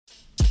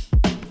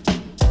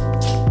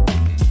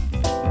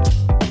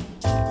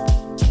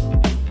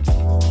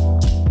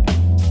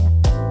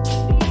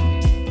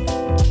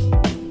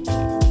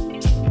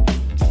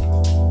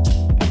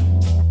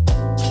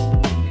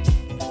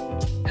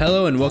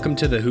welcome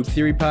to the Hoop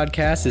Theory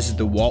Podcast. This is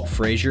the Walt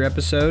Frazier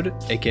episode,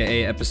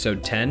 aka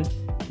episode 10.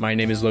 My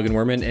name is Logan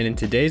Werman, and in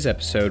today's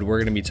episode, we're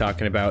going to be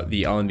talking about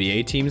the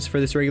All-NBA teams for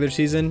this regular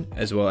season,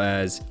 as well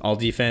as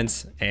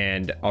All-Defense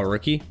and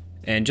All-Rookie.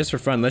 And just for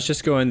fun, let's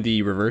just go in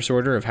the reverse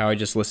order of how I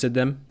just listed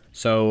them.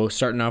 So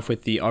starting off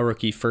with the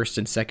All-Rookie first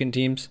and second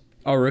teams.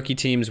 All-Rookie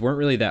teams weren't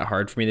really that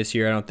hard for me this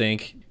year, I don't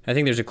think. I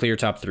think there's a clear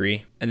top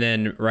three. And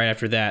then right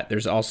after that,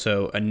 there's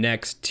also a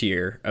next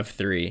tier of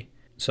three.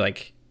 So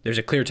there's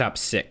a clear top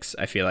six,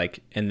 I feel like,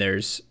 and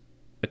there's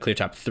a clear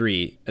top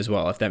three as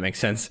well, if that makes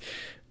sense.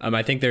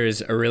 I think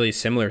there's a really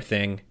similar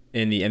thing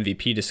in the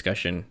MVP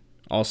discussion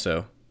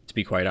also, to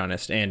be quite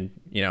honest, and,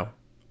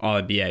 All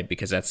NBA,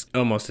 because that's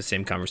almost the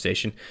same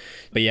conversation.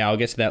 But yeah, I'll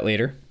get to that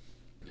later.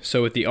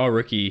 So with the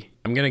All-Rookie,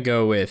 I'm going to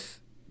go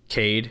with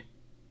Cade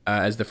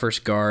as the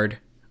first guard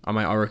on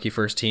my All-Rookie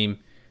first team.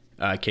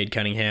 Cade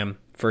Cunningham,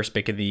 first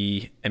pick of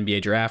the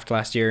NBA draft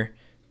last year.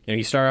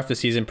 He started off the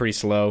season pretty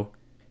slow.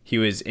 He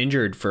was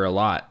injured for a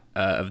lot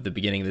of the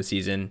beginning of the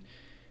season.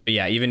 But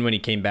yeah, even when he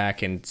came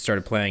back and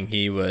started playing,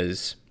 he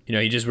was,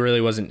 he just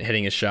really wasn't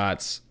hitting his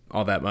shots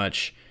all that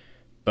much.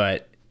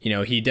 But,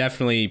 he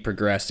definitely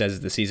progressed as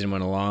the season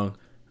went along.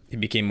 He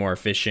became more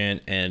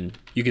efficient, and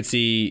you could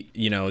see,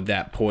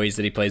 that poise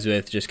that he plays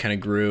with just kind of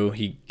grew.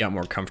 He got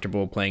more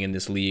comfortable playing in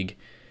this league.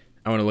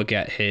 I want to look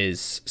at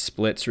his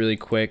splits really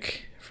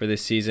quick for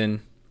this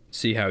season,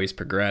 see how he's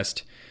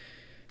progressed.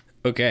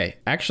 Okay,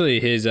 actually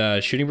his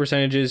shooting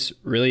percentages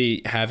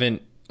really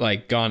haven't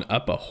gone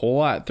up a whole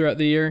lot throughout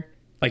the year.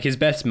 His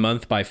best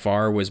month by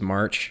far was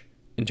March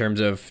in terms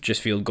of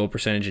just field goal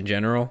percentage in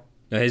general.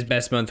 Now, his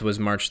best month was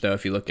March though,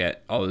 if you look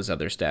at all his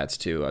other stats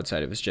too,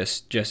 outside of his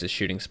just his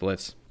shooting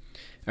splits.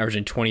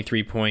 Averaging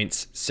 23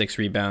 points, 6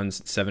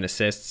 rebounds, 7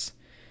 assists.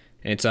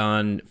 And it's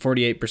on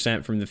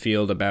 48% from the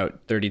field,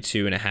 about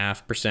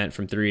 32.5%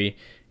 from three,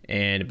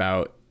 and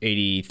about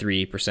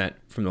 83%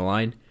 from the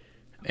line.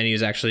 And he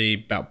was actually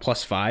about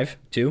 +5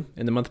 too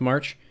in the month of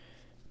March,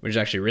 which is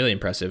actually really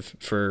impressive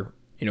for,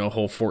 a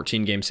whole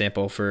 14 game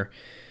sample for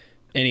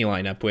any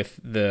lineup with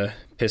the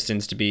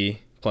Pistons to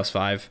be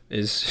 +5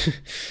 is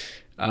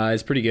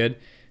pretty good,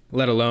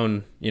 let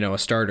alone, a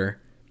starter,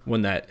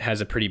 one that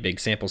has a pretty big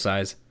sample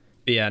size.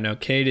 But yeah, no,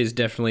 Cade is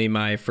definitely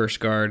my first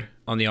guard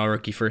on the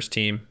All-Rookie first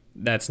team.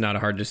 That's not a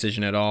hard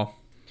decision at all.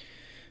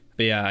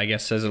 But yeah, I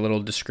guess as a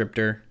little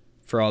descriptor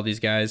for all these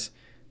guys,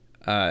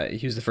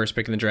 he was the first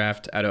pick in the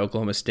draft out of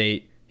Oklahoma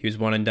State. He was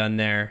one and done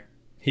there.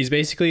 He's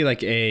basically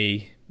like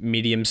a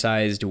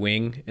medium-sized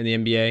wing in the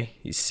NBA.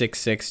 He's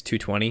 6'6",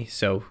 220,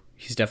 so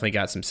he's definitely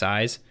got some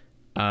size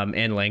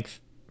and length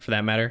for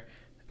that matter.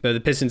 But the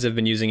Pistons have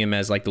been using him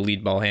as the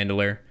lead ball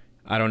handler.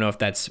 I don't know if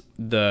that's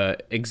the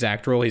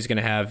exact role he's going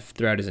to have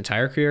throughout his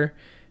entire career,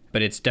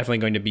 but it's definitely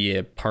going to be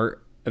a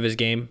part of his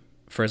game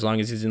for as long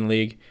as he's in the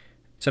league.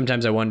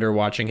 Sometimes I wonder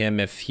watching him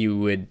if he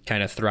would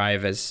kind of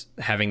thrive as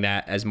having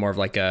that as more of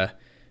a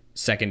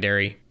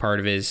secondary part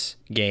of his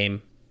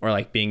game,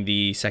 or being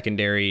the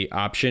secondary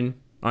option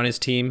on his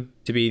team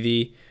to be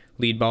the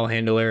lead ball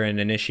handler and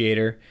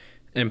initiator,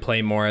 and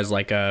play more as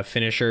a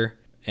finisher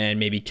and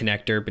maybe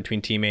connector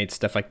between teammates,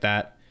 stuff like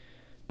that.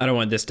 I don't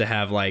want this to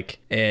have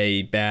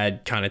a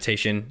bad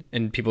connotation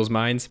in people's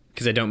minds,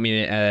 because I don't mean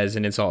it as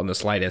an insult in the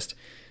slightest,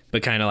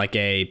 but kind of like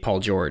a Paul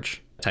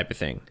George type of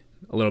thing.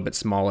 A little bit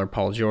smaller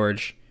Paul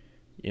George,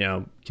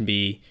 can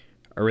be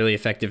a really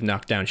effective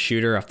knockdown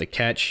shooter off the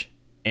catch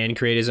and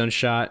create his own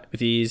shot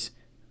with ease,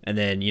 and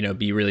then,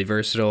 be really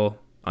versatile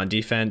on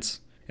defense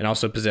and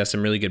also possess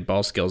some really good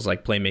ball skills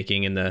like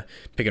playmaking in the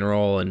pick and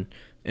roll and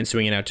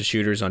swinging out to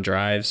shooters on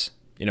drives.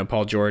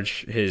 Paul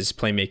George, his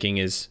playmaking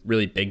is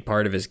really big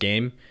part of his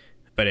game,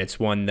 but it's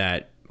one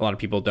that a lot of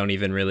people don't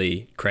even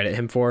really credit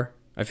him for.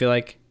 I feel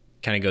like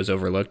kind of goes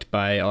overlooked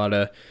by a lot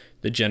of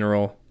the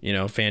general,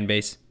 fan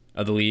base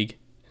of the league.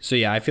 So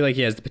yeah, I feel like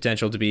he has the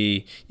potential to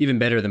be even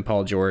better than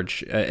Paul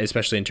George,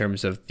 especially in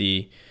terms of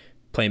the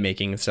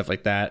playmaking and stuff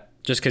like that.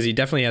 Just because he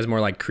definitely has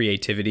more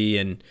creativity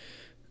and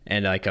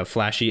a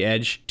flashy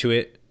edge to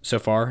it so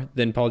far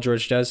than Paul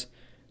George does.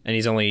 And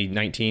he's only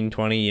 19,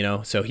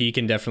 20, so he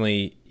can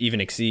definitely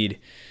even exceed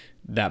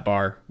that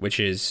bar, which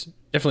is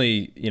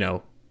definitely,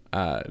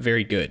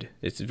 very good.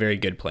 It's a very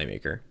good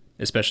playmaker,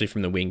 especially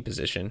from the wing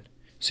position.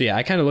 So yeah,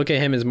 I kind of look at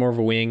him as more of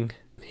a wing.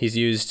 He's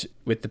used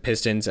with the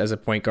Pistons as a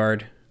point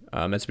guard.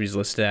 That's what he's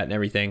listed at and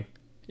everything.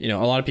 A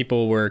lot of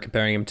people were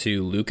comparing him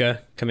to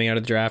Luka coming out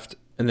of the draft.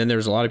 And then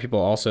there's a lot of people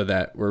also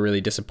that were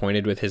really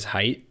disappointed with his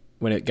height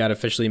when it got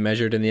officially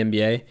measured in the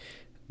NBA.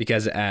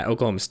 Because at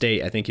Oklahoma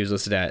State, I think he was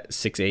listed at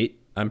 6'8",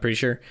 I'm pretty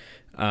sure.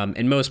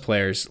 And most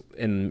players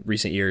in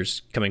recent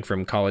years coming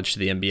from college to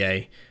the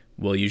NBA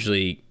will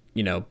usually,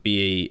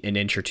 be an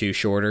inch or two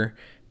shorter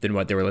than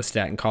what they were listed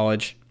at in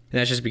college. And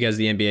that's just because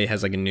the NBA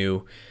has a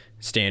new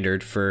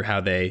standard for how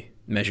they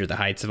measure the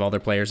heights of all their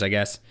players, I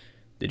guess.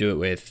 They do it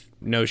with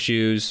no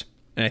shoes.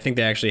 And I think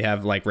they actually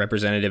have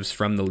representatives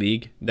from the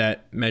league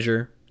that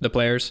measure the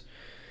players,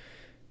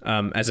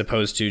 as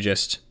opposed to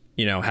just,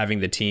 having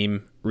the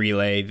team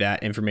relay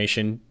that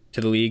information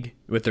to the league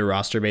with their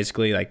roster.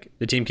 Basically, like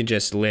the team can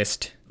just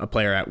list a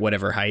player at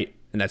whatever height,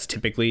 and that's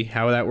typically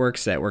how that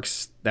works. That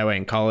works that way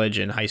in college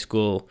and high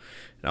school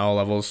and all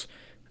levels.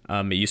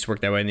 It used to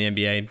work that way in the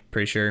NBA,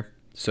 pretty sure.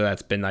 So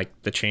that's been like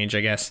the change,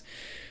 I guess.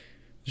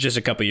 Just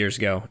a couple years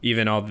ago,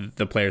 even all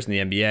the players in the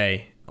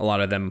NBA, a lot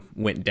of them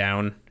went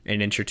down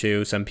an inch or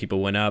two. Some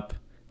people went up.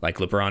 Like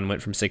LeBron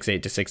went from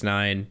 6'8" to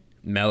 6'9".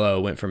 Melo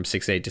went from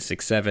 6'8" to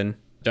 6'7".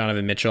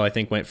 Donovan Mitchell, I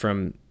think, went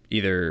from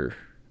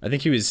I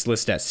think he was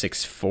listed at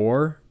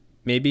 6'4",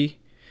 maybe,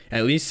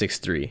 at least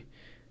 6'3".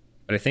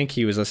 But I think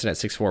he was listed at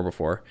 6'4"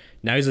 before.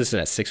 Now he's listed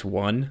at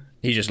 6'1".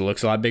 He just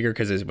looks a lot bigger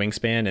because of his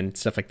wingspan and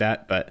stuff like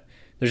that. But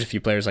there's a few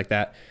players like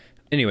that.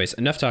 Anyways,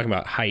 enough talking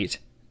about height.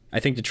 I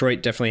think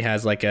Detroit definitely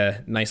has like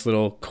a nice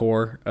little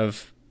core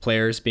of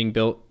players being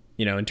built,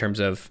 in terms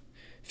of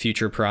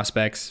future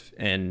prospects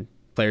and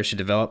players to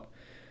develop.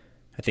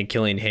 I think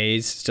Killian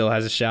Hayes still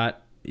has a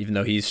shot, even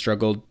though he's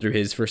struggled through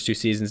his first 2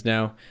 seasons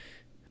now.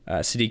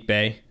 Sadiq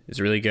Bey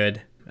is really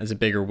good as a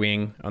bigger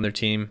wing on their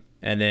team.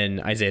 And then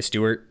Isaiah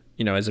Stewart,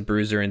 as a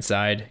bruiser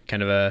inside,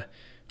 kind of a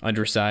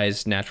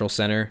undersized natural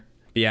center.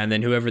 But yeah, and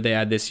then whoever they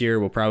add this year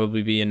will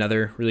probably be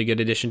another really good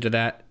addition to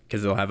that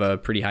because they'll have a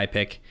pretty high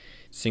pick,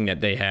 seeing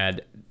that they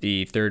had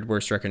the 3rd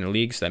worst record in the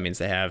league. So that means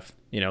they have,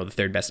 the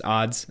 3rd best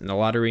odds in the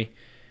lottery.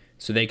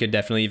 So they could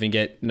definitely even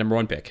get number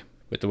 1 pick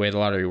with the way the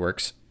lottery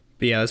works.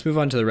 But yeah, let's move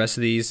on to the rest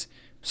of these.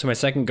 So my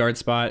second guard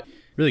spot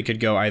really could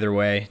go either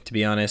way, to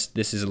be honest.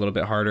 This is a little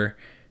bit harder.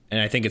 And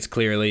I think it's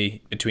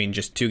clearly between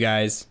just 2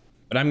 guys.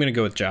 But I'm going to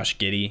go with Josh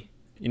Giddey.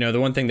 The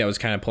one thing that was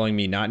kind of pulling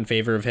me not in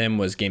favor of him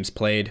was games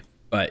played.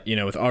 But,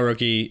 with all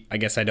rookie, I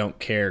guess I don't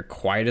care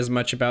quite as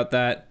much about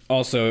that.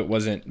 Also, it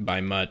wasn't by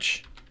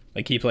much.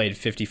 Like, he played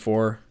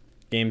 54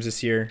 games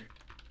this year,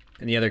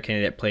 and the other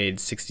candidate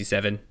played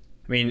 67.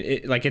 I mean,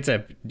 it's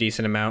a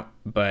decent amount,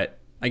 but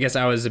I guess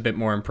I was a bit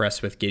more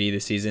impressed with Giddey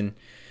this season.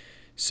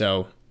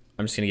 So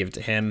I'm just going to give it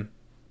to him.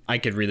 I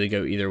could really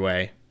go either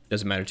way.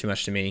 Doesn't matter too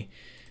much to me.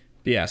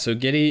 But yeah, so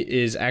Giddey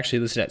is actually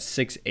listed at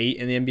 6'8"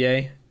 in the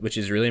NBA, which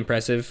is really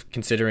impressive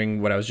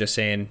considering what I was just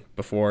saying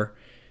before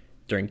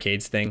during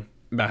Cade's thing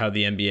about how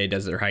the NBA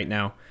does their height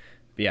now.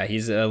 But yeah,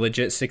 he's a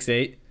legit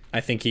 6'8".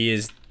 I think he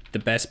is the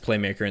best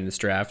playmaker in this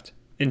draft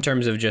in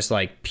terms of just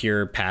like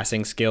pure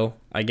passing skill,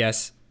 I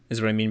guess,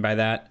 is what I mean by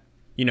that.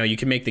 You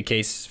can make the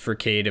case for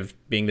Cade of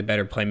being the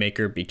better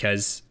playmaker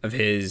because of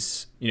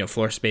his,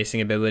 floor spacing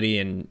ability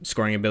and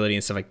scoring ability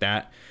and stuff like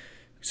that.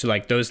 So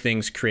like those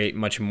things create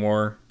much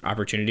more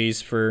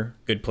opportunities for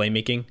good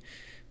playmaking.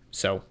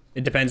 So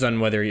it depends on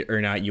whether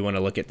or not you want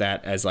to look at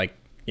that as like,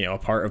 a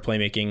part of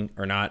playmaking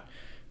or not.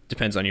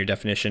 Depends on your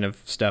definition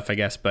of stuff, I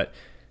guess. But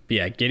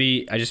yeah,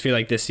 Giddey, I just feel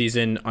like this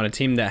season on a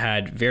team that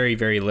had very,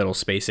 very little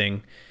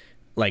spacing,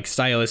 like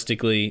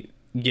stylistically,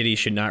 Giddey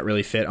should not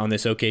really fit on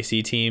this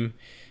OKC team,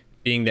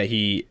 being that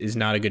he is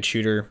not a good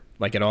shooter,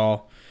 like at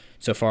all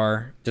so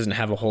far. Doesn't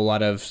have a whole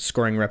lot of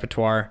scoring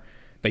repertoire,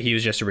 but he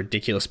was just a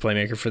ridiculous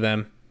playmaker for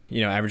them,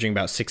 averaging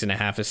about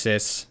 6.5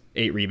 assists,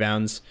 8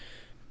 rebounds.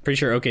 Pretty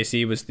sure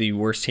OKC was the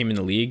worst team in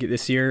the league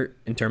this year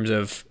in terms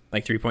of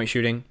like 3-point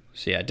shooting.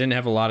 So yeah, didn't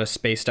have a lot of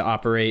space to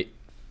operate,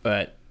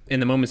 but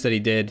in the moments that he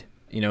did,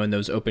 in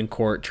those open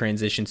court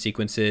transition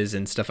sequences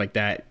and stuff like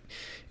that,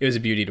 it was a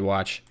beauty to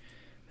watch.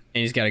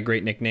 And he's got a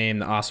great nickname,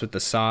 the Os with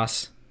the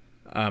Sauce.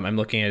 I'm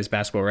looking at his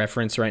Basketball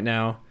Reference right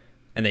now,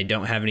 and they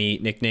don't have any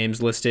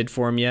nicknames listed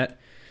for him yet,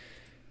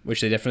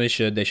 which they definitely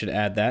should. They should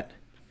add that.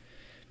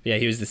 But yeah,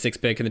 he was the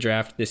 6th pick in the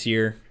draft this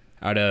year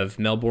out of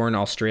Melbourne,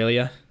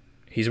 Australia.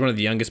 He's one of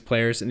the youngest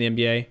players in the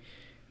NBA.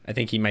 I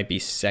think he might be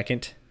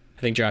 2nd.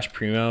 I think Josh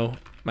Primo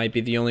might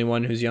be the only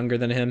one who's younger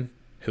than him,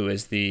 who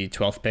is the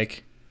 12th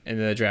pick in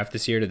the draft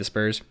this year to the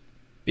Spurs.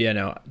 But yeah,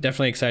 no,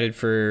 definitely excited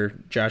for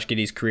Josh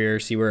Giddey's career,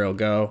 see where it'll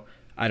go.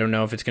 I don't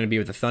know if it's going to be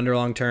with the Thunder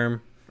long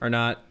term or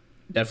not.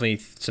 Definitely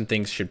some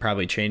things should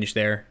probably change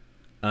there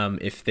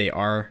if they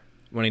are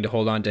wanting to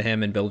hold on to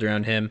him and build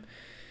around him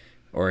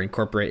or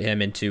incorporate him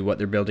into what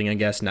they're building, I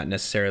guess, not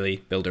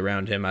necessarily build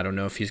around him. I don't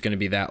know if he's going to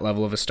be that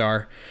level of a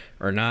star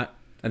or not.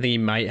 I think he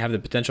might have the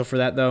potential for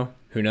that, though.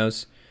 Who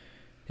knows?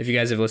 If you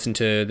guys have listened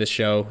to this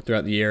show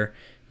throughout the year,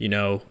 you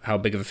know how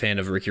big of a fan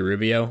of Ricky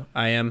Rubio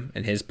I am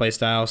and his play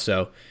style.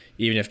 So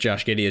even if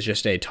Josh Giddey is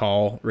just a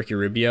tall Ricky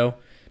Rubio,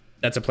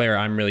 that's a player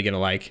I'm really going to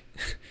like.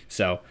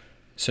 So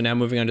now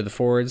moving on to the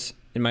forwards.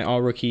 In my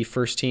all-rookie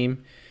first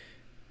team,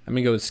 I'm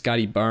going to go with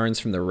Scotty Barnes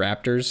from the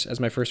Raptors as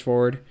my first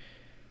forward.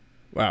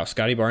 Wow,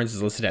 Scotty Barnes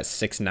is listed at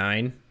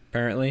 6'9",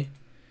 apparently.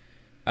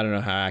 I don't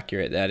know how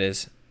accurate that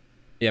is.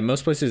 Yeah,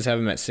 most places have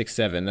him at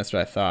 6'7". That's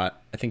what I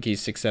thought. I think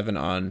he's 6'7"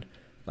 on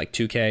like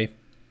 2K,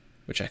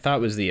 which I thought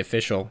was the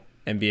official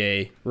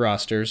NBA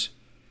rosters.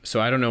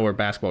 So I don't know where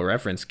Basketball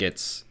Reference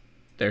gets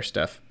their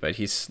stuff, but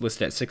he's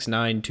listed at 6'9",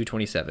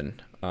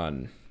 227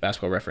 on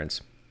Basketball Reference.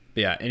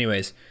 But yeah,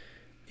 anyways,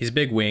 he's a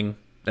big wing.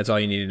 That's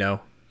all you need to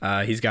know.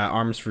 He's got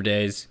arms for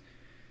days.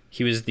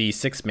 He was the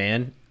 6th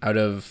man out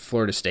of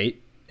Florida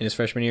State in his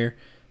freshman year.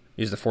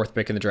 He was the 4th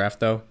pick in the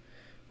draft, though,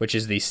 which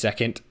is the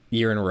second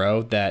year in a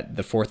row that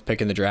the fourth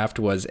pick in the draft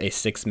was a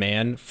sixth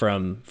man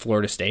from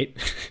Florida State,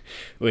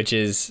 which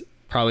is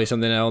probably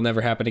something that will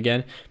never happen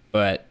again,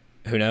 but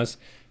who knows?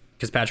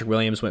 Because Patrick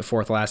Williams went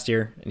fourth last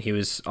year, and he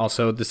was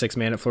also the sixth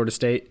man at Florida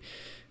State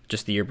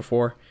just the year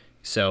before.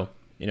 So,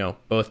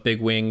 both big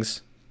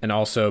wings, and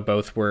also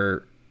both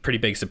were pretty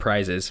big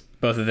surprises.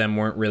 Both of them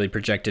weren't really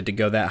projected to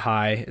go that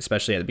high,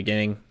 especially at the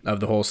beginning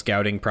of the whole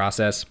scouting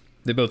process.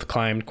 They both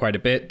climbed quite a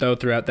bit, though,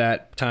 throughout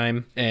that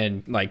time.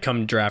 And,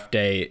 come draft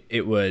day,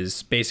 it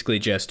was basically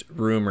just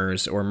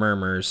rumors or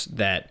murmurs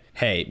that,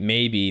 hey,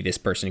 maybe this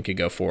person could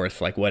go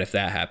fourth. What if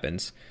that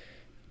happens?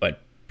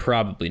 But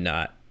probably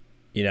not,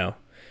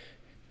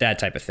 that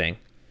type of thing.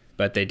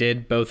 But they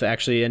did both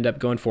actually end up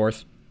going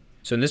fourth.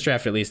 So in this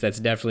draft, at least,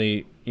 that's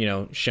definitely,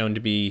 shown to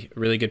be a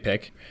really good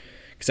pick.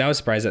 Because I was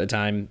surprised at the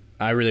time.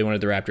 I really wanted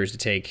the Raptors to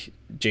take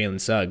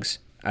Jalen Suggs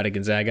out of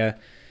Gonzaga,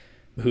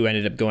 who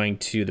ended up going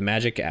to the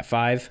Magic at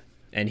 5,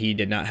 and he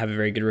did not have a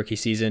very good rookie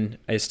season.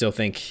 I still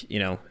think,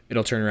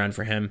 it'll turn around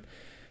for him.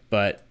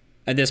 But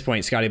at this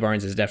point, Scottie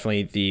Barnes is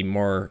definitely the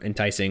more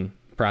enticing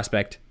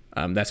prospect.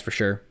 That's for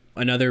sure.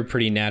 Another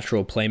pretty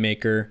natural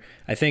playmaker.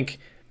 I think,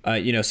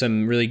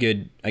 some really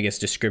good,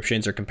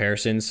 descriptions or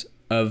comparisons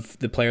of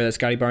the player that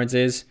Scottie Barnes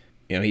is.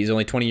 He's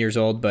only 20 years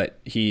old, but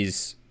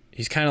he's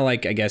kind of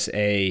like,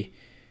 a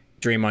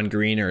Draymond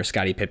Green or a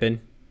Scottie Pippen,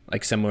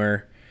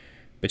 somewhere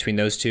between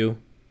those two.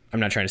 I'm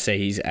not trying to say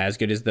he's as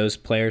good as those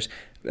players.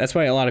 That's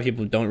why a lot of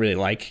people don't really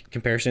like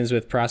comparisons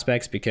with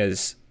prospects,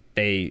 because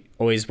they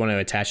always want to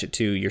attach it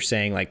to you're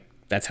saying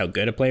that's how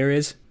good a player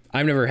is.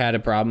 I've never had a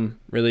problem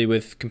really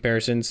with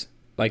comparisons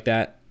like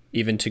that,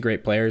 even to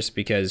great players,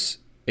 because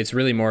it's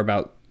really more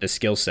about the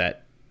skill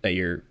set that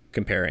you're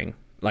comparing.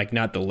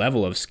 Not the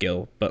level of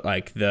skill, but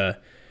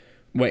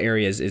what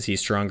areas is he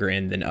stronger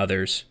in than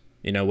others?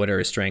 What are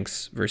his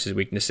strengths versus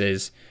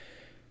weaknesses?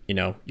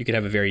 You could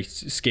have a very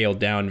scaled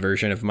down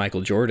version of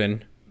Michael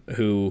Jordan,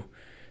 who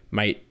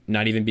might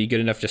not even be good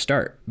enough to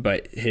start,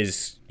 but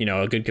his,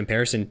 a good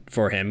comparison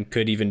for him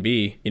could even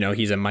be,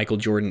 he's a Michael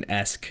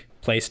Jordan-esque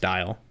play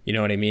style. You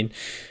know what I mean?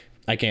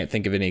 I can't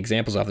think of any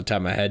examples off the top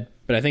of my head,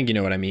 but I think you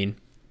know what I mean.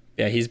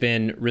 Yeah, he's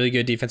been really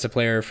good defensive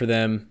player for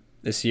them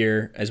this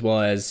year, as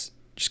well as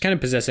just kind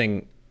of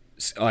possessing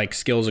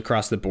skills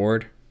across the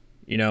board.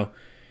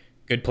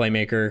 Good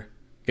playmaker,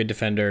 good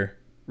defender,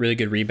 really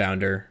good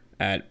rebounder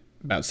at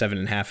about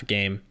 7.5 a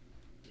game.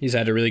 He's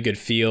had a really good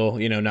feel,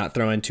 not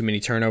throwing too many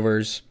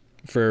turnovers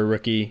for a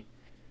rookie.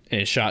 And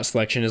his shot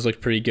selection has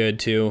looked pretty good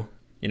too.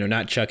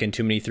 Not chucking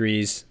too many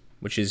threes,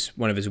 which is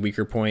one of his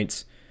weaker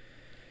points,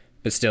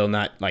 but still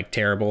not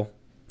terrible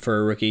for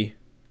a rookie.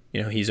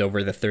 He's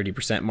over the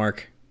 30%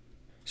 mark.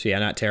 So yeah,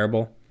 not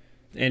terrible.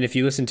 And if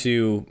you listen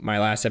to my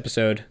last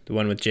episode, the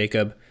one with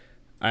Jacob,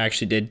 I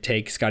actually did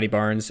take Scottie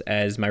Barnes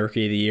as my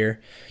rookie of the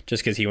year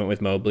just because he went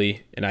with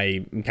Mobley, and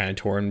I'm kind of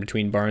torn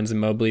between Barnes and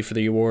Mobley for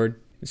the award.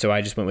 So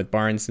I just went with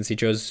Barnes since he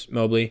chose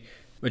Mobley,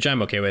 which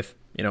I'm okay with.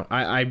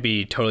 I'd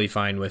be totally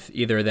fine with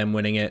either of them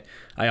winning it.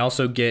 I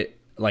also get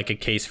a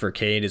case for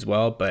Cade as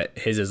well, but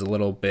his is a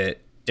little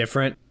bit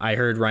different. I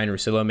heard Ryan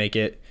Russillo make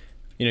it.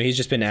 He's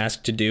just been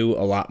asked to do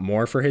a lot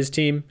more for his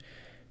team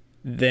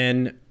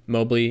than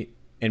Mobley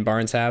and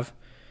Barnes have.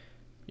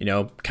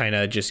 Kind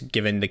of just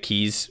given the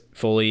keys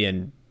fully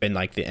and been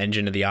the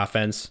engine of the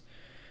offense.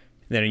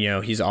 Then,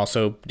 he's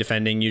also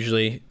defending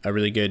usually a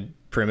really good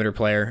perimeter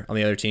player on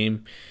the other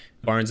team.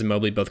 Barnes and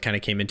Mobley both kind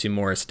of came into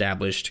more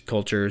established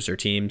cultures or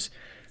teams,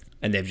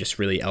 and they've just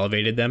really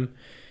elevated them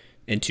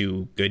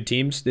into good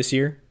teams this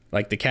year.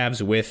 The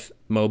Cavs with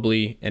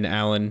Mobley and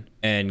Allen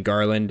and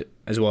Garland,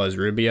 as well as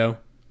Rubio.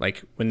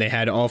 When they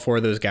had all four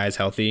of those guys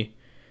healthy,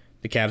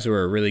 the Cavs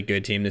were a really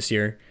good team this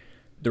year.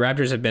 The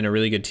Raptors have been a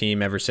really good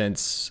team ever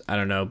since,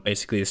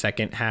 basically the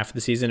second half of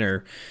the season,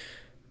 or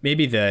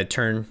maybe the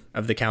turn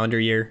of the calendar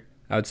year,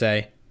 I would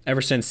say.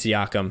 Ever since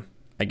Siakam,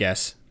 I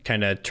guess,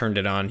 kind of turned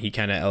it on. He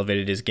kind of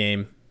elevated his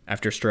game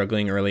after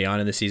struggling early on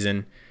in the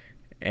season,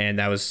 and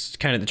that was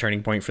kind of the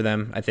turning point for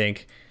them, I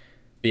think.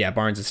 But yeah,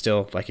 Barnes is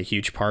still a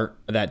huge part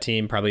of that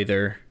team, probably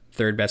their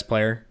third best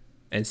player,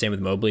 and same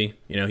with Mobley.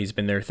 He's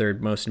been their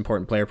third most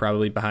important player,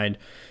 probably behind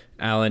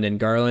Allen and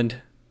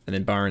Garland, and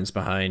then Barnes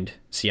behind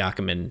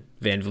Siakam and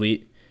Van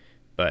Vliet.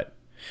 But,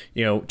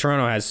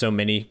 Toronto has so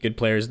many good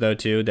players, though,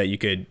 too, that you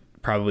could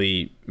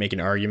probably make an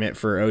argument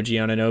for OG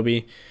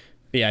Anunoby.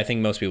 But yeah, I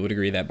think most people would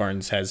agree that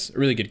Barnes has a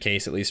really good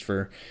case, at least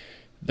for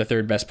the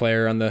third best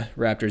player on the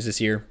Raptors this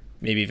year.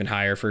 Maybe even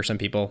higher for some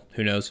people.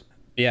 Who knows?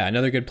 But yeah,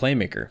 another good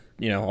playmaker.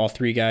 All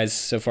three guys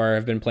so far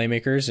have been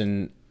playmakers,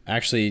 and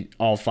actually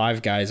all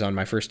five guys on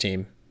my first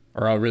team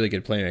are all really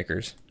good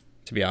playmakers,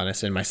 to be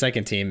honest. And my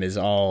second team is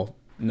all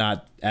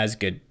not as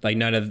good.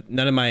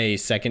 None of my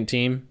second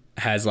team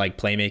has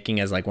playmaking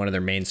as one of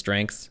their main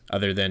strengths,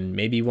 other than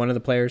maybe one of the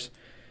players.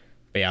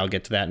 But yeah, I'll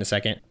get to that in a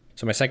second.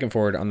 So my second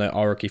forward on the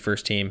all rookie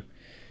first team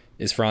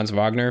is Franz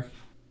Wagner,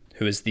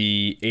 who is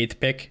the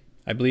 8th pick,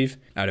 I believe,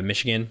 out of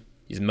Michigan.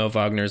 He's Mo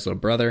Wagner's little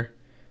brother.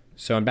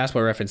 So on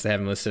Basketball Reference, they have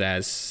him listed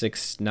as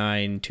 6'9",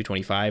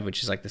 225,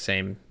 which is the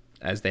same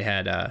as they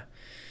had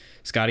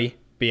Scotty.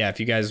 But yeah, if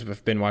you guys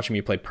have been watching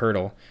me play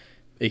Pirtle,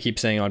 it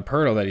keeps saying on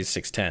Pirtle that he's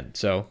 6'10".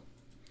 So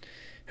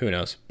who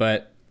knows?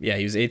 But yeah,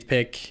 he was 8th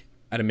pick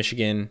out of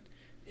Michigan.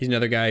 He's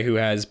another guy who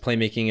has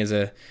playmaking as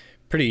a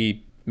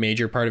pretty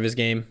major part of his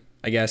game,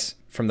 I guess,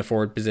 from the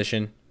forward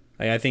position.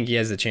 Like, I think he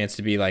has the chance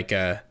to be like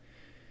a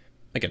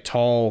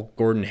tall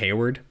Gordon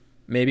Hayward,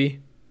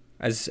 maybe,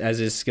 as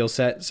his skill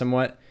set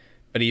somewhat,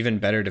 but even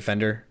better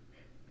defender.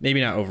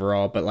 Maybe not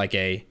overall, but like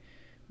a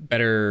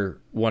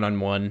better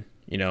one-on-one,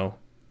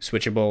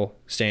 switchable,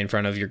 stay in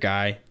front of your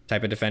guy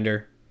type of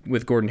defender.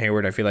 With Gordon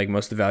Hayward, I feel like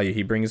most of the value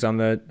he brings on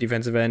the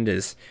defensive end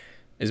is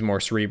more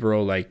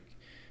cerebral, like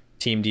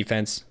team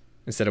defense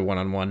instead of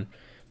one-on-one.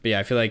 But yeah,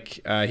 I feel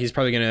like he's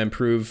probably going to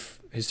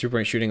improve his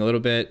three-point shooting a little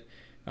bit.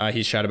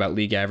 He's shot about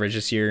league average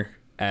this year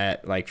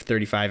at like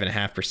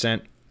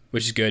 35.5%,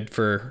 which is good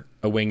for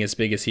a wing as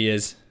big as he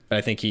is. But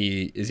I think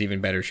he is even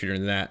better shooter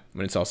than that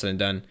when it's all said and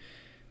done,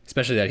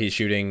 especially that he's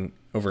shooting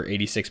over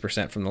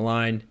 86% from the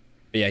line.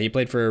 But yeah, he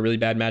played for a really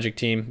bad Magic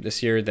team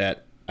this year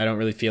that I don't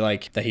really feel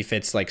like that he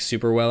fits like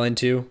super well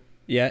into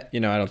yet. I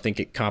don't think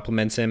it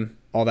complements him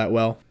all that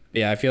well. But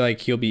yeah, I feel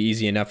like he'll be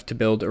easy enough to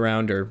build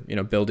around or,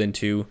 build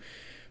into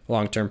a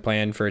long-term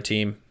plan for a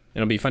team.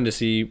 It'll be fun to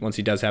see once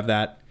he does have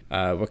that,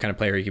 what kind of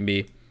player he can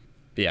be.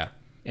 But yeah,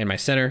 and my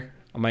center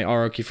on my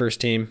all-rookie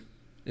first team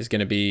is going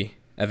to be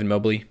Evan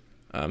Mobley,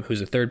 who's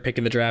the 3rd pick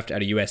in the draft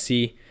out of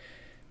USC.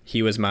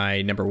 He was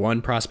my number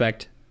 1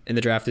 prospect in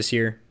the draft this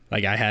year.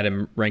 Like, I had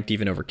him ranked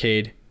even over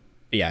Cade.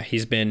 But yeah,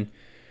 he's been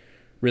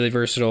really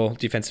versatile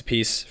defensive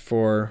piece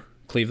for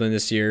Cleveland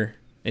this year.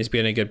 He's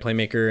been a good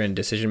playmaker and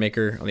decision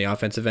maker on the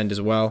offensive end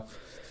as well.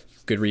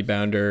 Good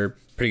rebounder,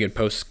 pretty good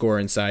post scorer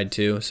inside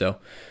too. So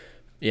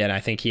yeah, and I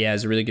think he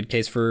has a really good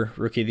case for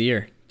Rookie of the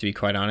Year, to be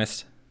quite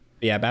honest.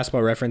 But yeah,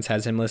 Basketball Reference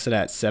has him listed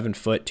at 7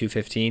 foot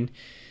 215.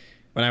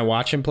 When I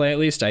watch him play, at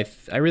least, I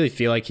really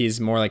feel like he's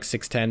more like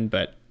 6'10",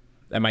 but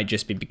that might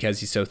just be because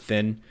he's so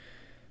thin.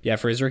 Yeah,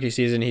 for his rookie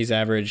season, he's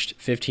averaged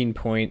 15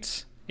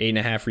 points,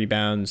 8.5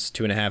 rebounds,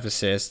 2.5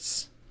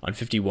 assists on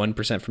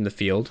 51% from the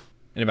field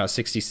and about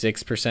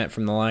 66%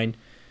 from the line.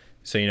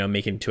 So,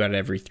 making 2 out of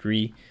every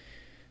 3.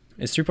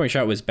 His three-point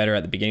shot was better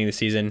at the beginning of the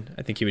season.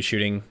 I think he was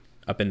shooting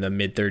up in the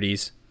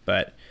mid-30s,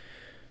 but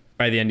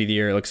by the end of the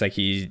year, it looks like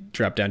he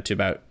dropped down to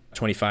about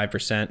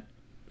 25%.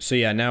 So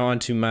yeah, now on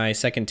to my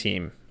second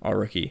team,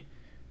 all-rookie.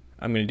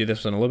 I'm going to do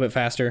this one a little bit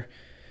faster.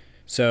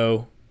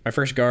 So my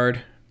first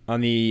guard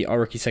on the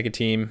all-rookie second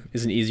team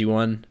is an easy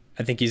one.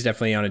 I think he's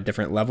definitely on a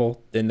different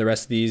level than the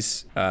rest of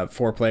these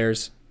 4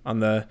 players on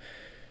the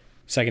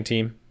second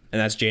team, and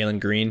that's Jalen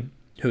Green,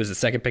 who was the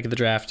 2nd pick of the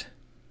draft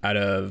out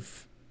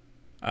of...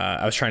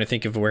 I was trying to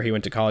think of where he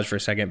went to college for a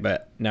second,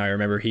 but now I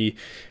remember he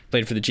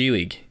played for the G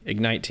League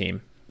Ignite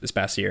team this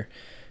past year,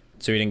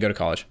 so he didn't go to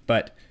college.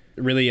 But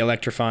really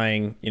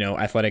electrifying,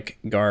 athletic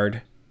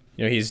guard.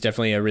 He's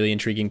definitely a really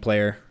intriguing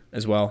player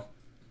as well.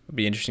 It'll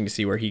be interesting to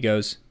see where he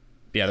goes.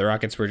 But yeah, the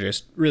Rockets were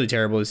just really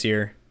terrible this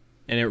year,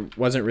 and it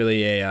wasn't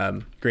really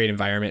a great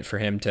environment for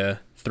him to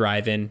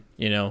thrive in,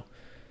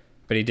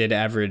 But he did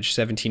average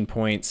 17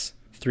 points,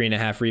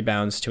 3.5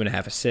 rebounds,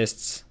 2.5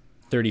 assists,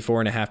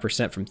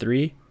 34.5% from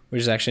 3,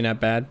 which is actually not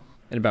bad,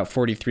 and about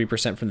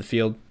 43% from the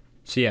field.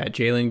 So yeah,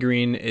 Jalen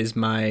Green is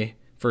my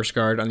first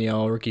guard on the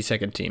all-rookie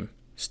second team.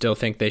 Still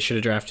think they should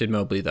have drafted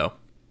Mobley, though.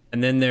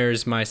 And then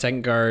there's my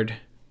second guard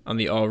on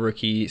the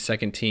all-rookie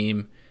second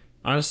team.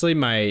 Honestly,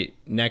 my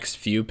next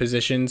few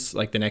positions,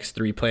 like the next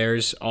 3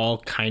 players, all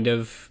kind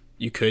of,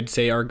 you could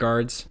say, are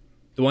guards.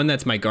 The one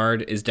that's my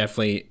guard is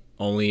definitely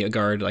only a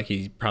guard. Like,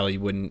 he probably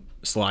wouldn't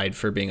slide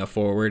for being a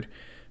forward,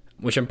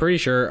 which I'm pretty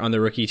sure on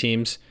the rookie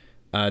teams,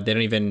 they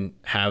don't even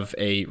have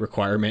a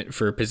requirement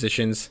for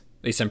positions.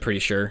 At least I'm pretty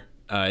sure.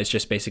 It's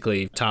just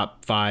basically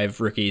top 5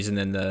 rookies and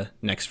then the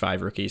next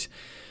 5 rookies.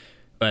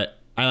 But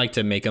I like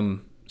to make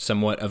them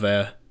somewhat of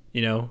a,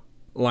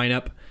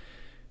 lineup.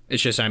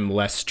 It's just I'm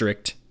less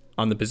strict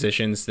on the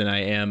positions than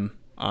I am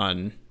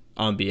on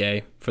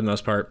NBA for the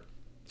most part.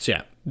 So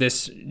yeah,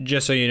 this,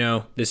 just so you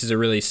know, this is a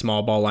really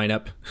small ball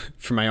lineup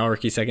for my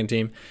all-rookie second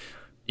team.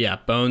 Yeah,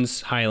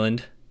 Bones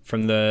Highland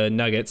from the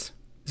Nuggets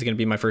is going to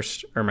be my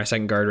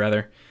second guard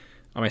rather,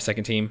 on my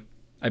second team.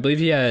 I believe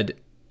he had,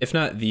 if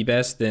not the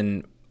best,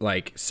 then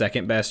like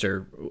second best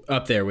or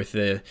up there with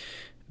the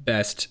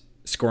best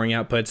scoring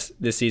outputs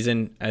this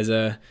season as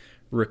a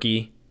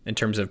rookie in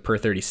terms of per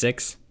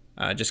 36,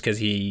 just because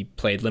he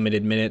played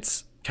limited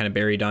minutes, kind of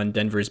buried on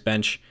Denver's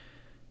bench,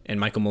 and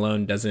Michael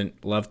Malone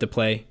doesn't love to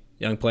play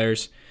young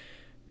players.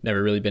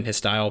 Never really been his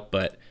style,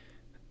 but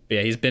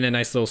yeah, he's been a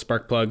nice little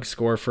spark plug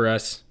scorer for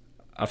us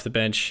off the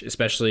bench,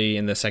 especially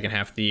in the second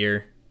half of the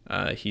year.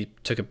 He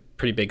took a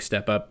pretty big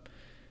step up.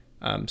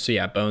 So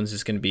yeah, Bones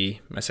is going to be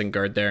my second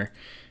guard there.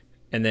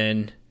 And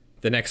then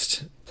the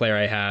next player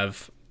I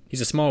have, he's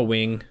a small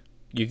wing.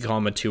 You can call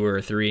him a 2 or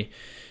a 3.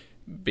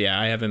 But yeah,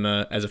 I have him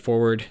as a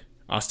forward,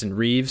 Austin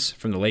Reeves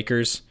from the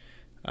Lakers,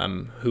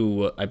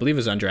 who I believe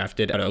was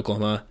undrafted out of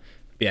Oklahoma.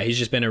 But yeah, he's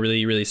just been a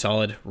really, really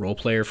solid role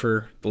player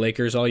for the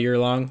Lakers all year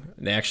long.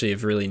 They actually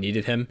have really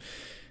needed him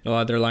in a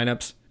lot of their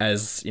lineups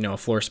as, a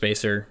floor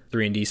spacer,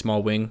 3-and-D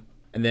small wing.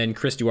 And then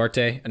Chris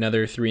Duarte,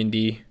 another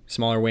 3-and-D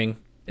smaller wing,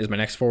 is my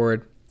next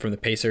forward from the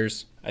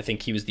Pacers. I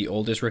think he was the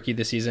oldest rookie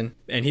this season.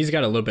 And he's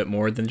got a little bit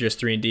more than just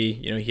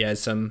 3-and-D. He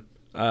has some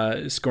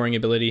scoring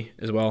ability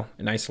as well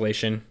in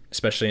isolation,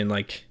 especially in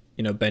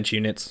bench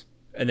units.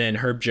 And then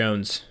Herb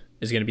Jones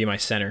is going to be my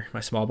center, my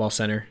small ball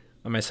center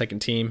on my second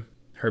team.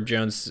 Herb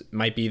Jones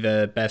might be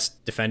the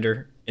best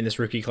defender in this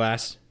rookie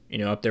class,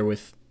 up there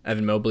with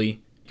Evan Mobley.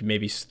 You could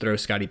maybe throw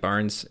Scotty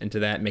Barnes into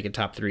that, make it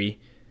top 3.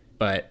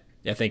 But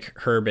I think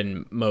Herb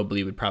and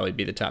Mobley would probably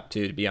be the top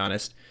 2, to be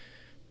honest.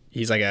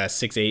 He's like a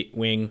 6'8"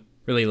 wing,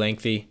 really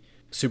lengthy,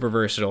 super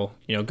versatile.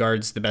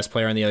 Guards the best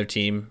player on the other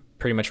team,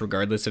 pretty much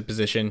regardless of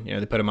position.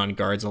 They put him on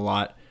guards a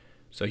lot.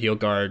 So he'll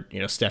guard,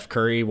 Steph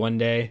Curry one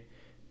day,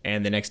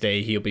 and the next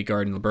day he'll be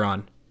guarding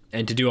LeBron.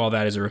 And to do all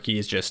that as a rookie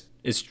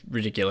is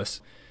ridiculous.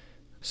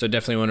 So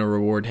definitely want to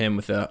reward him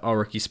with an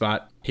all-rookie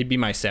spot. He'd be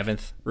my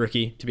 7th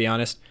rookie, to be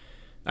honest.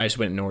 I just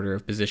went in order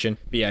of position.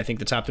 But yeah, I think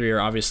the top 3 are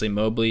obviously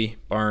Mobley,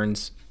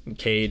 Barnes, and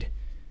Cade.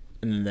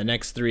 And then the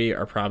next 3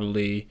 are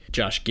probably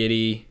Josh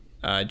Giddey,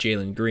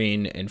 Jalen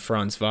Green, and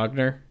Franz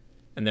Wagner.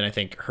 And then I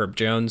think Herb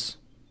Jones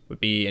would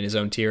be in his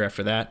own tier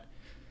after that.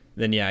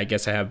 Then yeah, I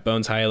guess I have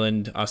Bones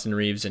Highland, Austin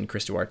Reeves, and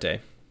Chris Duarte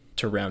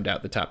to round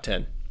out the top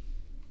 10.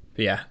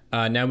 But yeah,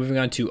 now moving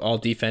on to all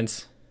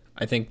defense.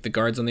 I think the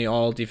guards on the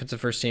all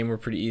defensive first team were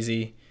pretty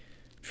easy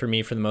for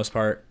me for the most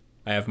part.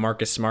 I have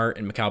Marcus Smart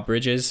and Mikal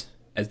Bridges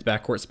as the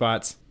backcourt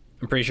spots.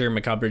 I'm pretty sure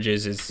Mikal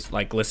Bridges is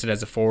listed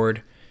as a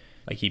forward.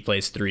 He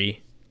plays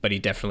 3, but he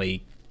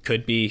definitely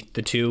could be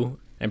the 2.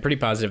 I'm pretty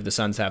positive the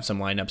Suns have some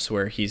lineups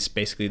where he's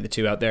basically the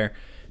 2 out there.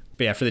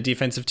 But yeah, for the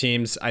defensive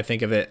teams, I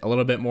think of it a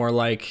little bit more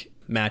like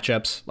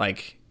matchups,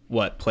 like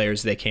what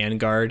players they can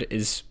guard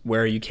is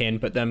where you can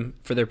put them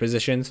for their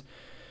positions.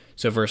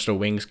 So versatile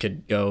wings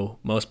could go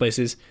most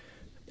places.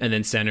 And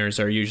then centers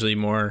are usually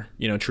more,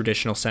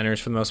 traditional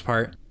centers for the most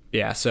part.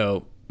 Yeah,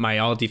 so my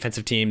all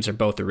defensive teams are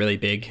both really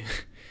big,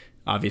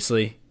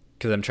 obviously,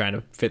 because I'm trying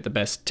to fit the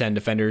best 10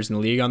 defenders in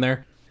the league on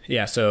there.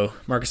 Yeah, so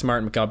Marcus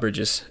Smart and Mikal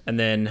Bridges. And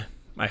then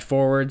my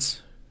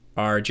forwards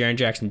are Jaren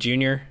Jackson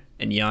Jr.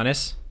 and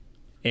Giannis.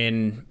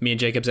 In me and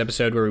Jacob's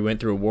episode where we went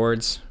through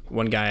awards,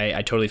 one guy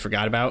I totally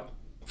forgot about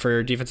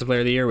for Defensive Player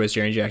of the Year was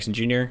Jaren Jackson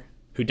Jr.,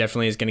 who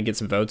definitely is going to get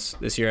some votes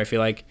this year, I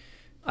feel like.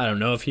 I don't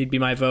know if he'd be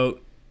my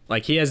vote.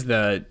 He has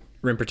the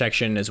rim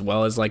protection as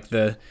well as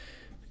the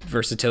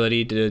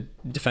versatility to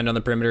defend on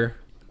the perimeter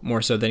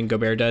more so than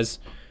Gobert does.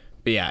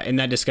 But yeah, in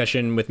that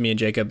discussion with me and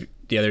Jacob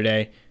the other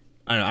day,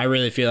 I don't know, I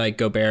really feel like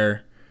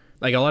Gobert,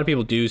 a lot of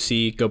people do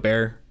see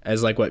Gobert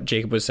as what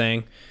Jacob was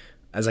saying,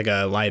 as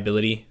a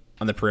liability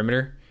on the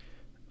perimeter.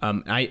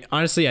 I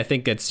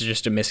think that's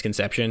just a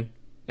misconception,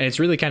 and it's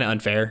really kind of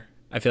unfair,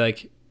 I feel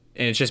like.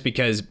 And it's just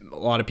because a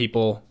lot of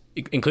people,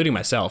 including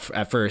myself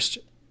at first,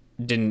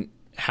 didn't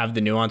have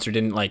the nuance or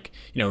didn't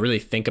really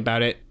think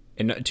about it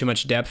in too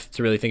much depth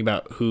to really think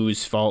about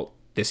whose fault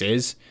this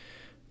is,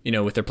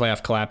 with their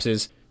playoff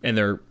collapses and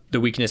the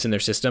weakness in their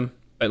system.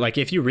 But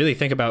if you really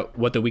think about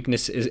what the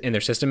weakness is in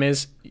their system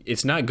is,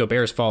 it's not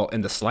Gobert's fault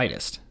in the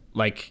slightest.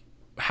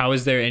 How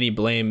is there any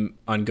blame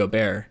on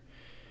Gobert?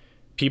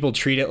 People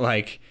treat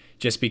it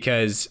just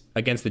because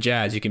against the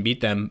Jazz you can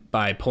beat them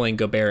by pulling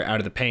Gobert out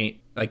of the paint,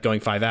 going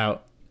 5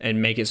 out, and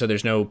make it so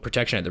there's no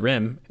protection at the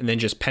rim, and then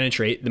just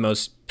penetrate the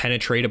most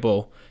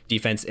penetratable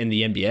defense in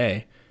the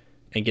NBA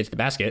and get to the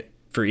basket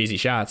for easy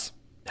shots.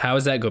 How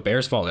is that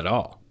Gobert's fault at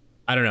all?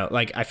 I don't know.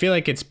 I feel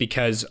like it's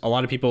because a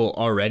lot of people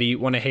already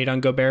want to hate on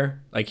Gobert.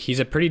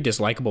 He's a pretty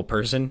dislikable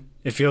person,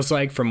 it feels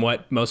like, from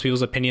what most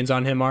people's opinions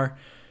on him are.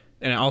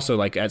 And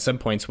also, at some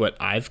points, what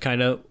I've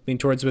kind of leaned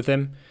towards with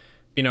him.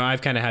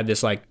 I've kind of had this,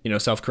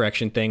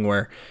 self-correction thing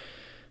where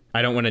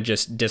I don't want to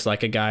just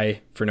dislike a guy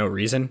for no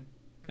reason.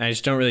 I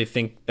just don't really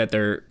think that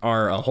there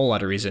are a whole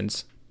lot of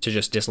reasons to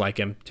just dislike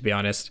him, to be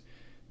honest.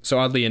 So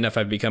oddly enough,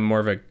 I've become more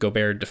of a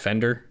Gobert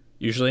defender,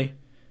 usually,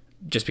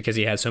 just because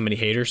he has so many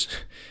haters.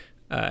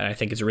 And I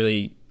think it's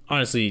really,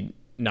 honestly,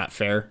 not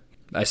fair.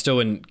 I still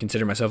wouldn't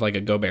consider myself a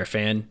Gobert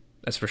fan,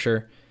 that's for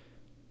sure.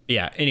 But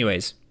yeah,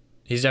 anyways,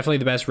 he's definitely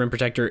the best rim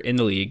protector in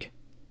the league.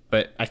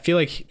 But I feel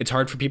like it's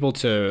hard for people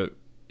to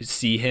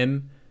see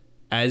him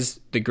as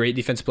the great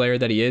defensive player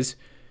that he is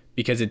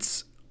because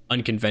it's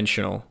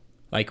unconventional.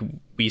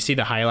 We see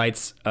the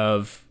highlights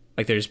of,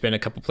 there's been a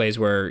couple plays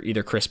where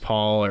either Chris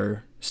Paul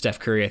or Steph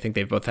Curry, I think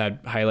they've both had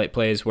highlight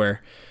plays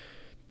where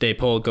they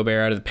pull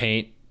Gobert out of the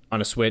paint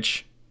on a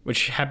switch,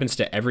 which happens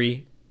to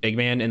every big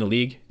man in the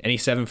league, any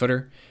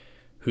 7-footer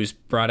who's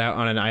brought out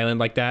on an island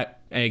like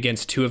that, and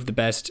against 2 of the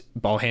best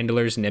ball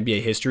handlers in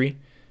NBA history,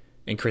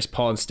 and Chris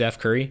Paul and Steph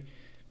Curry.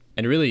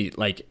 And really,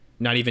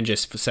 not even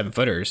just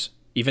 7-footers,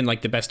 even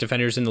the best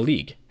defenders in the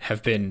league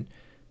have been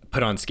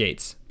put on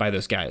skates by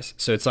those guys.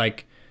 So it's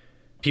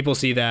people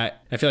see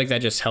that. I feel like that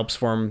just helps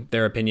form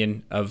their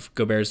opinion of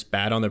Gobert's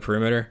bad on the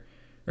perimeter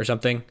or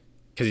something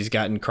because he's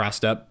gotten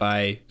crossed up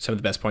by some of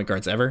the best point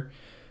guards ever.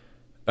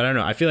 But I don't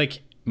know. I feel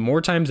like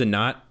more times than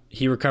not,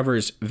 he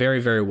recovers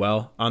very, very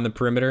well on the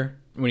perimeter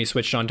when he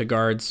switched on to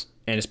guards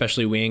and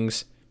especially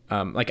wings.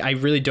 Like, I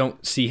really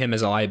don't see him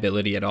as a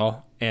liability at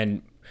all.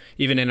 And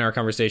even in our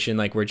conversation,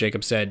 like where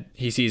Jacob said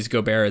he sees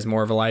Gobert as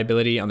more of a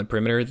liability on the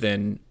perimeter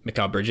than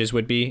Mikal Bridges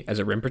would be as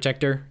a rim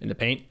protector in the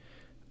paint.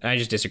 And I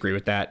just disagree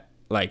with that.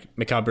 Like,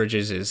 Mikal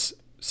Bridges is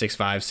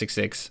 6'5",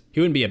 6'6". He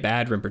wouldn't be a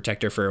bad rim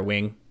protector for a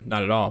wing,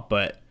 not at all,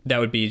 but that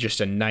would be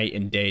just a night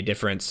and day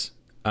difference.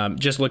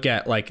 Just look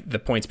at like the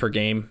points per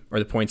game or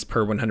the points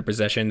per 100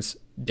 possessions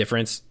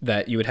difference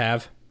that you would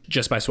have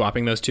just by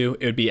swapping those two.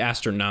 It would be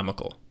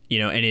astronomical, you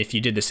know. And if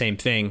you did the same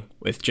thing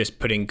with just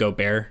putting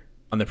Gobert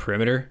on the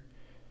perimeter,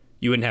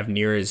 you wouldn't have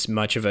near as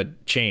much of a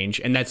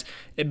change. And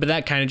but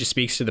that kind of just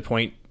speaks to the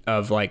point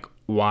of like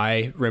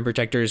why rim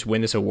protectors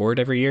win this award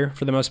every year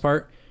for the most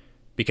part,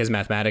 because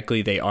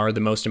mathematically they are the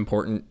most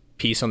important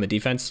piece on the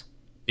defense,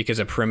 because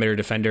a perimeter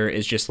defender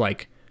is just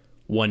like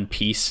one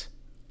piece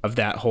of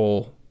that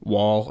whole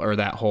wall or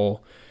that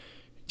whole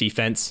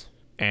defense,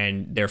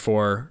 and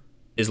therefore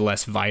is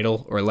less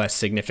vital or less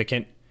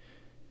significant.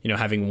 You know,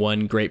 having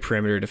one great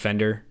perimeter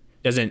defender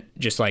doesn't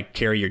just like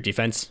carry your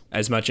defense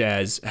as much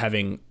as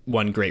having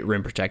one great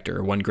rim protector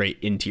or one great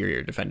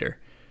interior defender.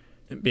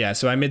 But yeah,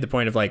 so I made the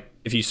point of like,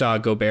 if you saw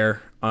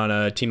Gobert on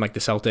a team like the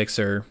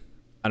Celtics or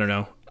I don't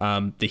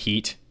know, the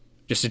Heat,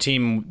 just a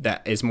team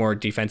that is more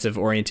defensive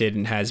oriented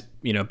and has,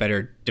 you know,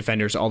 better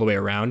defenders all the way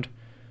around,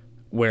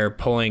 where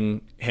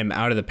pulling him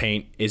out of the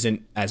paint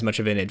isn't as much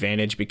of an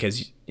advantage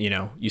because, you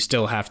know, you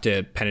still have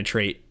to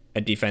penetrate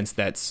a defense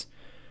that's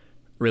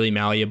really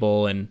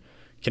malleable and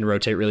can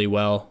rotate really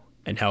well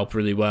and help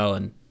really well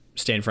and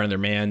stay in front of their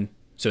man.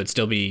 So it'd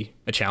still be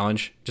a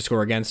challenge to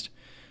score against.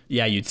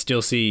 Yeah, you'd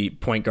still see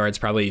point guards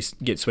probably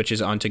get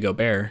switches onto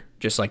Gobert,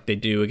 just like they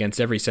do against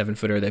every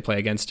 7-footer they play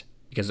against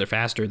because they're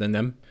faster than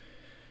them,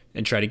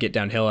 and try to get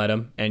downhill at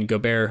him. And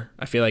Gobert,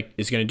 I feel like,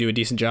 is going to do a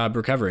decent job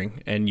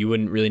recovering, and you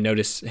wouldn't really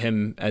notice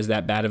him as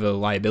that bad of a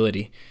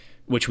liability,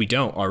 which we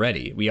don't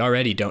already. We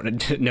already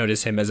don't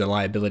notice him as a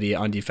liability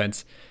on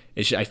defense.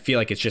 I feel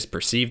like it's just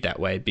perceived that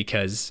way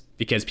because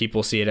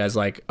people see it as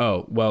like,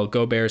 oh, well,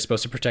 Gobert is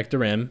supposed to protect the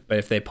rim, but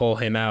if they pull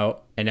him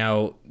out and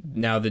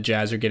now the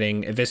Jazz are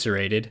getting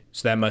eviscerated,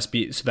 so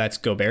that's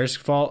Gobert's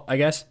fault, I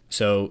guess.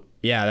 So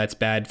yeah, that's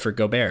bad for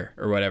Gobert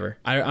or whatever.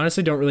 I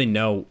honestly don't really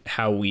know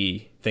how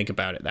we think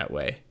about it that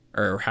way,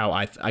 or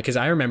how because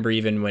I remember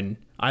even when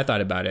I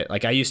thought about it,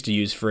 like I used to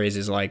use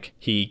phrases like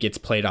he gets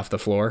played off the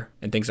floor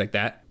and things like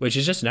that, which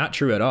is just not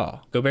true at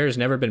all. Gobert has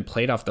never been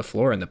played off the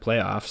floor in the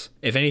playoffs.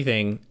 If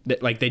anything,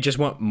 like they just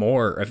want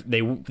more.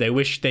 They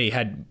wish they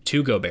had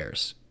two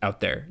Goberts out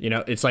there. You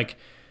know, it's like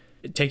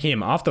taking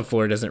him off the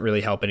floor doesn't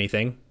really help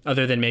anything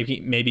other than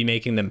maybe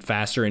making them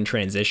faster in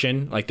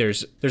transition. Like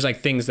there's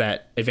like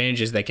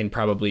advantages they can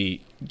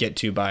probably get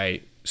to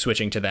by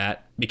switching to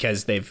that,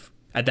 because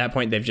at that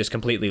point they've just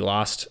completely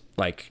lost,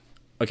 like,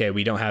 okay,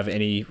 we don't have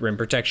any rim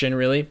protection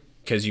really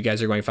because you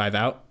guys are going 5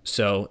 out.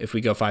 So if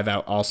we go 5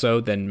 out also,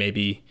 then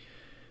maybe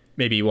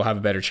we'll have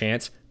a better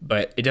chance.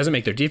 But it doesn't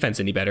make their defense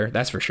any better,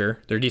 that's for sure.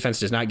 Their defense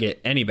does not get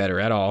any better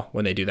at all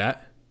when they do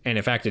that. And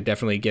in fact, it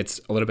definitely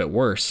gets a little bit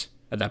worse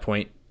at that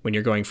point when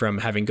you're going from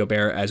having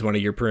Gobert as one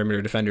of your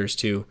perimeter defenders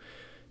to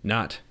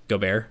not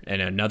Gobert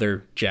and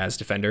another Jazz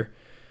defender.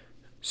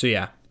 So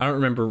yeah, I don't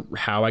remember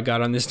how I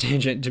got on this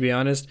tangent, to be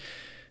honest,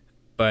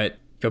 but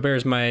Gobert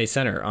is my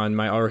center on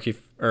my all-rookie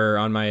or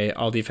on my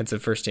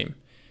all-defensive first team.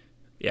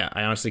 Yeah,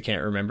 I honestly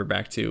can't remember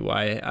back to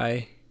why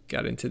I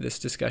got into this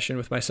discussion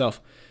with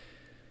myself.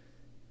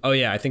 Oh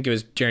yeah, I think it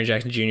was Jaren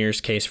Jackson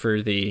Jr.'s case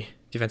for the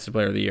Defensive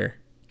Player of the Year.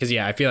 Because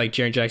yeah, I feel like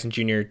Jaren Jackson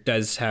Jr.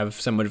 does have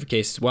somewhat of a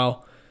case as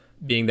well,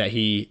 being that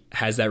he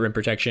has that rim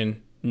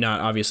protection,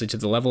 not obviously to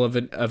the level of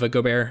a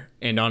Gobert,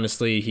 and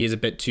honestly, he is a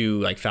bit too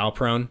like foul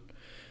prone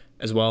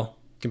as well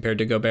compared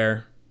to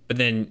Gobert. But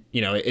then,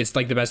 you know, it's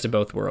like the best of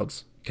both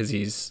worlds, because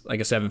he's like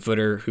a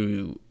 7-footer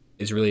who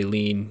is really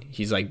lean.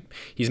 He's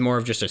more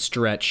of just a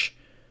stretch,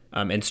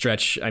 and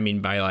stretch, I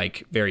mean by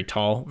like very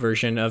tall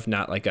version of,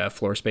 not like a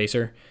floor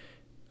spacer,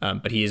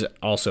 but he is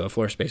also a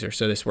floor spacer.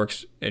 So this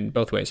works in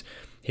both ways.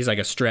 He's like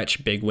a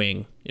stretch big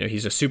wing. You know,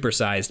 he's a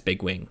supersized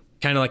big wing,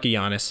 kind of like a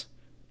Giannis,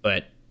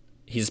 but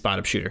he's a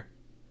spot-up shooter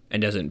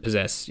and doesn't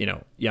possess, you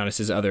know,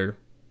 Giannis's other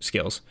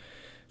skills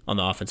on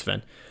the offensive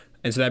end.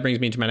 And so that brings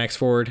me to my next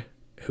forward,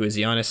 who is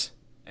Giannis.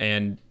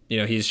 And, you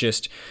know, he's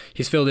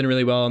filled in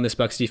really well on this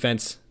Bucks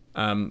defense,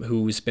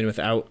 who's been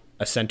without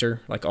a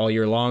center like all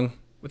year long,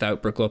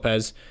 without Brook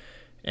Lopez.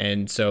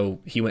 And so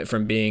he went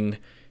from being,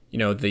 you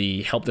know,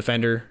 the help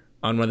defender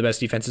on one of the best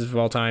defenses of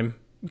all time,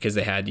 because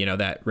they had, you know,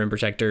 that rim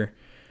protector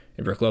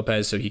in Brook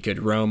Lopez, so he could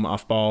roam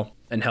off ball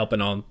and help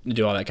and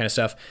do all that kind of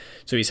stuff.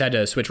 So he's had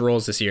to switch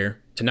roles this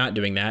year to not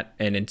doing that,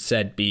 and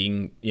instead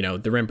being, you know,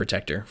 the rim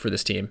protector for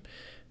this team.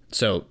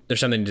 So there's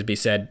something to be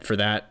said for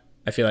that.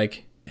 I feel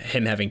like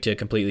him having to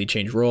completely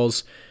change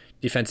roles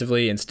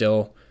defensively and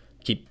still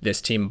keep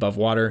this team above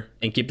water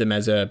and keep them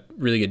as a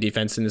really good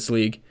defense in this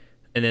league.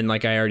 And then,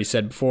 like I already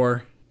said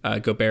before,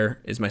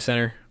 Gobert is my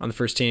center on the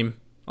first team,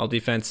 all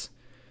defense.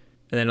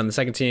 And then on the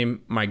second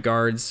team, my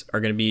guards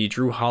are going to be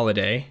Drew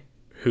Holiday,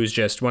 who's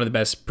just one of the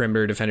best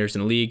perimeter defenders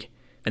in the league.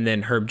 And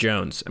then Herb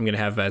Jones, I'm going to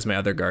have as my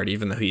other guard,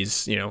 even though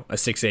he's, a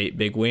 6'8"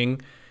 big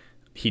wing.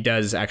 He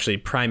does actually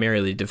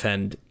primarily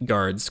defend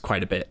guards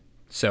quite a bit.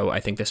 So I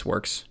think this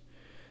works.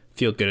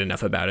 Feel good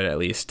enough about it, at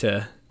least,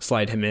 to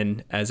slide him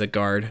in as a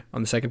guard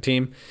on the second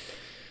team.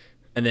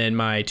 And then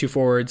my 2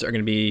 forwards are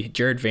going to be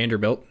Jared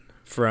Vanderbilt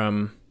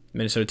from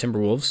Minnesota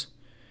Timberwolves,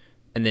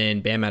 and then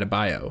Bam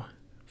Adebayo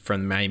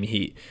from the Miami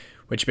Heat,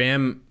 which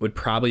Bam would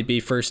probably be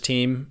first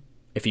team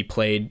if he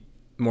played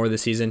more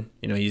this season.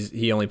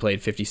 He only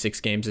played 56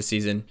 games this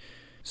season,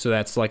 so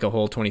that's like a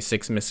whole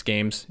 26 missed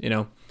games,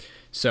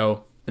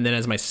 So, and then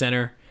as my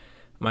center,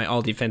 my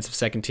all-defensive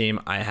second team,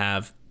 I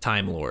have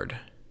Time Lord,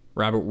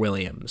 Robert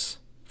Williams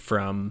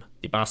from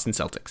the Boston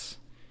Celtics,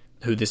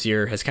 who this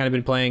year has kind of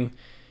been playing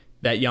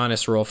that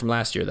Giannis role from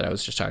last year that I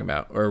was just talking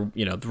about, or,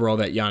 the role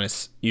that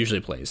Giannis usually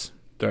plays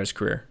throughout his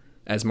career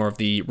as more of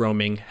the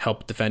roaming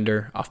help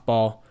defender off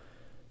ball.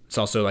 It's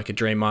also like a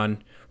Draymond.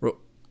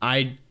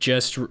 I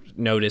just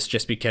noticed,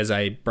 just because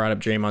I brought up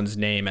Draymond's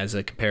name as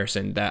a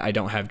comparison, that I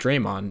don't have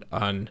Draymond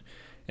on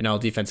an all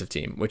defensive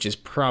team, which is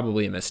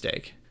probably a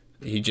mistake.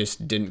 He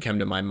just didn't come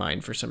to my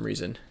mind for some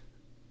reason.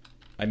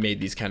 I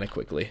made these kind of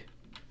quickly.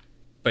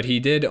 But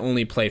he did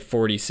only play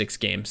 46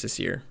 games this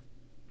year.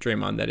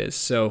 Draymond, that is.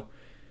 So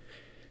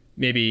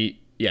maybe,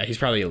 he's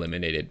probably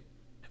eliminated.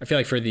 I feel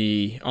like for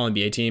the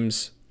All-NBA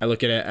teams, I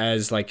look at it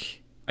as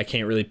like I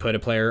can't really put a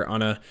player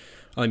on a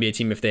All-NBA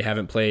team if they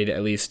haven't played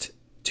at least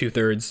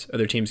 2/3 of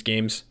their team's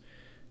games,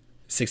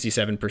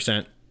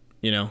 67%,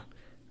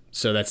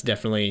 So that's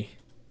definitely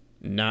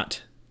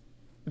not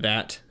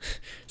that,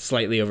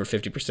 slightly over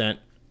 50%.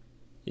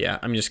 Yeah,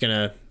 I'm just going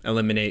to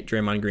eliminate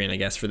Draymond Green, I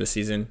guess, for this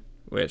season,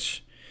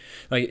 which,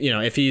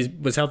 if he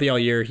was healthy all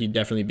year, he'd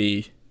definitely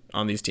be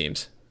on these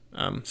teams,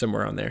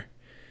 somewhere on there.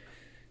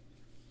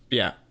 But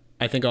yeah,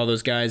 I think all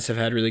those guys have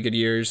had really good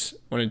years.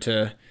 Wanted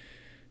to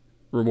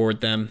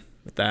reward them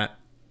with that.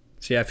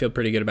 So yeah, I feel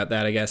pretty good about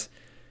that, I guess.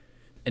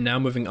 And now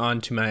moving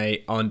on to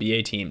my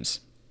All-NBA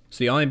teams.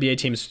 So the All-NBA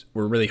teams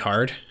were really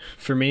hard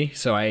for me,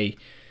 so I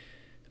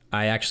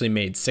actually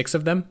made 6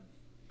 of them.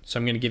 So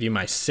I'm going to give you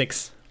my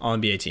 6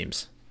 All-NBA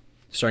teams,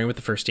 starting with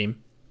the first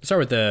team. Let's start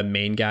with the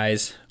main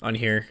guys on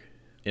here.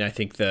 And I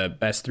think the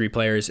best 3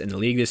 players in the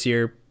league this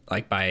year,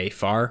 like by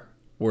far,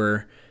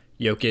 were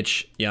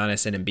Jokic,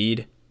 Giannis, and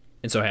Embiid.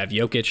 And so I have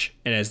Jokic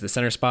and as the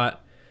center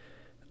spot.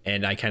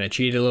 And I kind of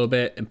cheated a little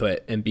bit and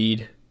put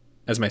Embiid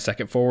as my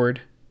second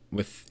forward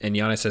and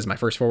Giannis as my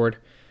first forward,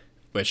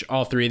 which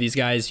all 3 of these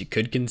guys you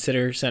could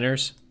consider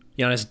centers.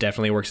 Giannis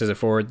definitely works as a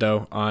forward,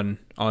 though, on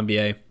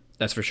All-NBA.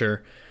 That's for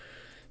sure.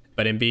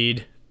 But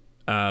Embiid,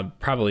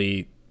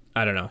 probably,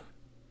 I don't know.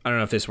 I don't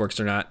know if this works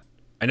or not.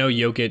 I know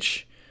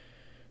Jokic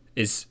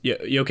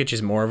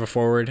is more of a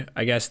forward,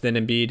 I guess, than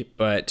Embiid,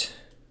 but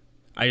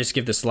I just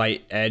give the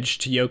slight edge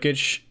to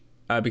Jokic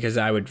because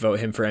I would vote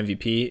him for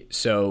MVP.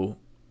 So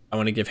I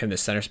want to give him the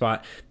center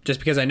spot just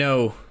because I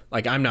know,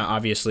 I'm not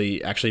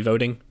obviously actually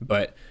voting,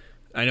 but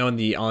I know in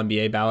the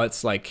All-NBA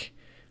ballots,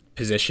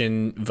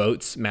 position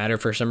votes matter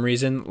for some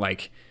reason.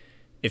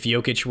 If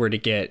Jokic were to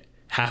get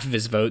half of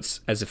his votes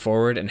as a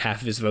forward and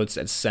half of his votes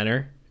at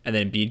center, and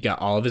then Embiid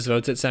got all of his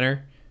votes at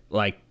center,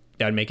 that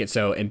would make it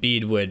so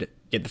Embiid would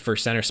get the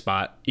first center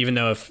spot, even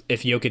though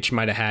if Jokic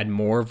might have had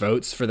more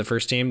votes for the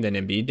first team than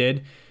Embiid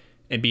did,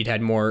 Embiid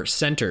had more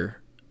center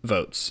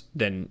votes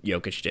than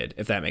Jokic did,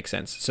 if that makes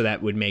sense. So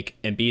that would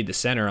make Embiid the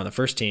center on the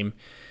first team.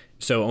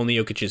 So only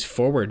Jokic's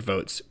forward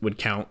votes would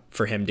count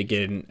for him to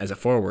get in as a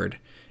forward.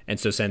 And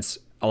so since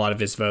a lot of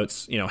his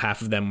votes,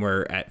 half of them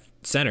were at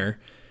center,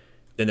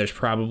 then there's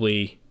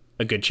probably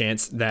a good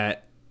chance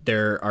that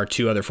there are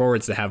 2 other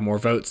forwards that have more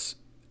votes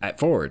at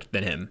forward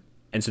than him.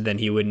 And so then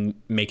he wouldn't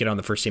make it on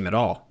the first team at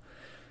all,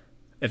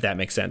 if that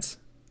makes sense.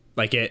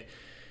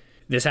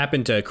 This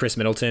happened to Chris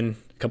Middleton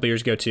a couple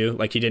years ago too.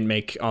 He didn't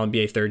make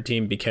All-NBA third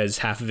team because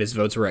half of his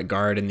votes were at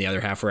guard and the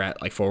other half were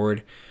at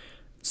forward.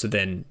 So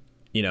then,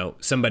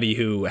 somebody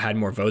who had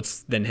more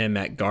votes than him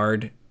at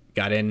guard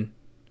got in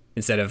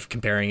instead of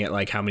comparing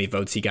it how many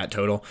votes he got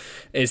total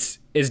is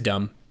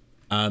dumb.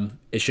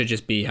 It should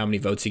just be how many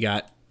votes he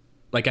got.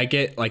 I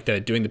get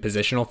doing the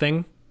positional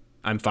thing.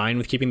 I'm fine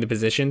with keeping the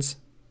positions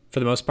for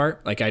the most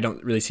part. I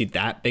don't really see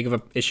that big of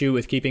a issue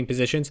with keeping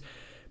positions,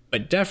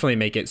 but definitely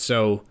make it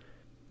so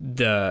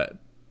the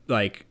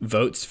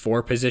votes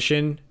for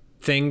position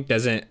thing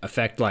doesn't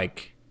affect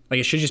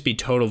it should just be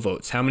total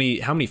votes. How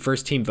many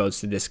first team votes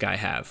did this guy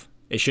have?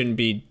 It shouldn't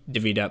be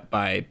divvied up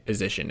by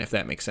position, if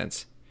that makes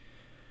sense.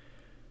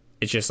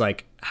 It's just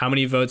how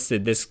many votes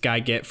did this guy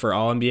get for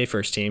all NBA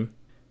first team,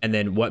 and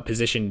then what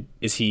position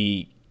is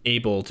he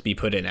able to be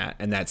put in at,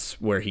 and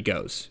that's where he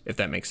goes, if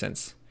that makes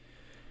sense.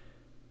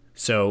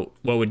 So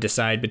what would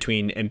decide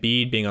between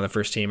Embiid being on the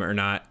first team or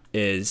not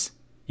is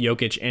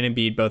Jokic and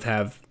Embiid both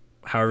have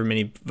however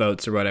many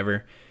votes or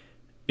whatever.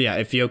 But yeah,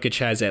 if Jokic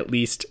has at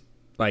least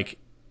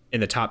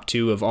in the top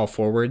 2 of all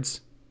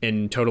forwards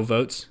in total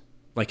votes,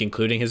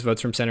 including his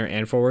votes from center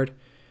and forward,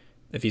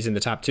 if he's in the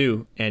top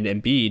 2, and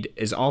Embiid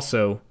is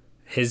also,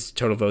 his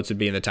total votes would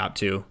be in the top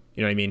 2. You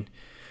know what I mean?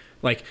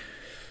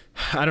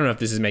 I don't know if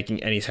this is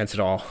making any sense at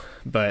all,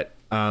 but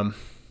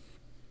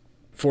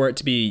for it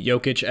to be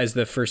Jokic as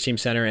the first team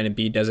center and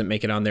Embiid doesn't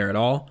make it on there at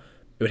all,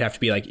 it would have to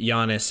be like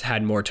Giannis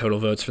had more total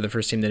votes for the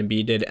first team than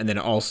Embiid did, and then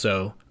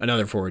also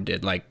another forward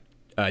did, like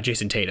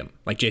Jason Tatum.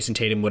 Like Jason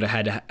Tatum would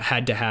have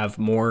had to have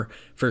more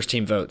first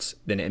team votes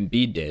than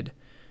Embiid did.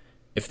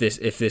 If this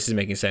is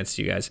making sense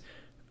to you guys,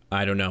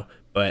 I don't know,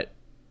 but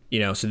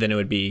so then it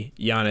would be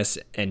Giannis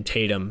and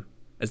Tatum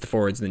as the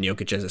forwards and then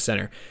Jokic as a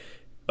center.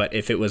 But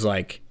if it was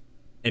like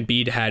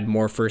Embiid had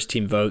more first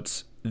team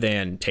votes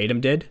than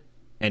Tatum did,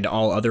 and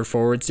all other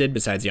forwards did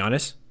besides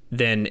Giannis,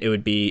 then it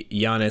would be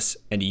Giannis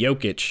and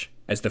Jokic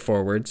as the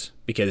forwards,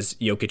 because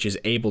Jokic is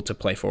able to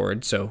play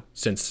forward. So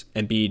since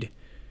Embiid,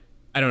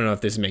 I don't know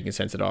if this is making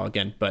sense at all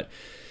again, but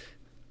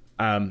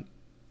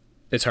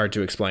it's hard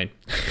to explain.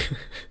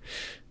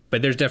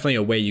 But there's definitely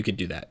a way you could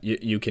do that.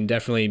 You can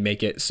definitely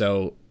make it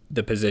so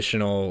the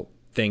positional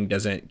thing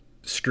doesn't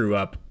screw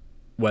up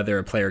whether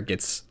a player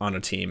gets on a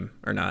team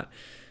or not.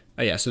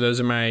 Yeah, so those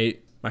are my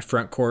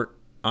front court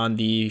on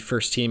the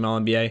first team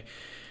All-NBA.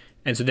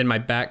 And so then my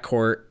back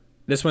court,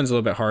 this one's a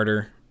little bit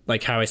harder.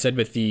 Like how I said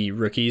with the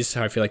rookies,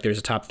 how I feel like there's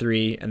a top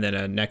three and then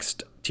a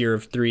next tier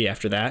of three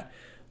after that.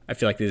 I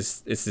feel like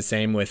it's the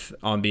same with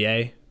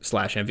All-NBA /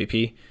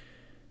 MVP.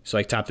 So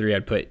like top three,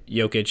 I'd put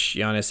Jokic,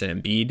 Giannis,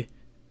 and Embiid.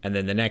 And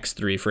then the next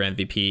three for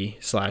MVP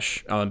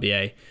 /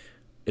 All-NBA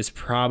is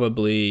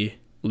probably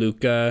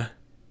Luka,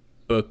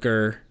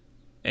 Booker,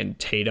 and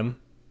Tatum.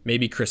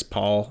 Maybe Chris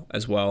Paul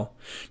as well.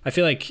 I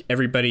feel like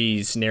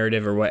everybody's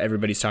narrative or what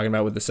everybody's talking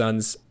about with the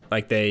Suns,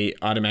 like they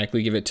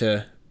automatically give it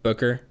to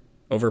Booker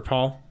over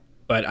Paul.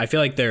 But I feel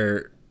like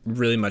they're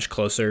really much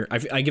closer.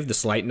 I give the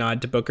slight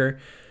nod to Booker,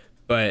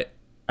 but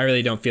I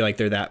really don't feel like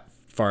they're that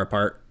far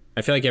apart.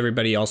 I feel like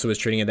everybody also was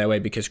treating it that way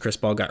because Chris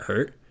Paul got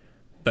hurt.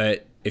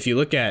 But if you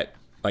look at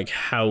like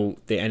how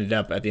they ended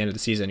up at the end of the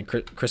season,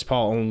 Chris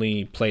Paul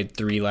only played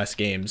 3 less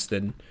games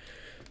than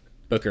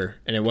Booker,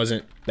 and it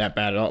wasn't that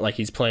bad at all. Like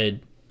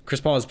Chris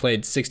Paul has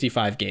played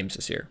 65 games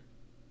this year,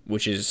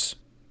 which is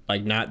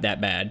like not that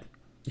bad.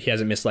 He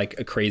hasn't missed like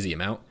a crazy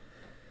amount.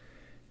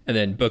 And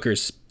then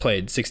Booker's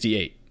played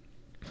 68.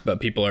 But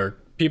people are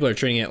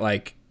treating it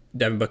like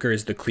Devin Booker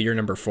is the clear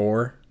number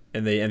 4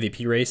 in the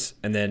MVP race,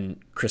 and then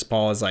Chris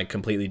Paul is like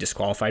completely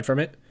disqualified from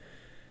it,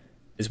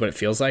 is what it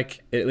feels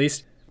like, at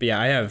least. But yeah,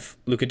 I have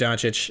Luka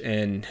Doncic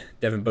and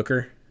Devin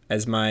Booker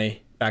as my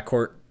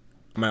backcourt,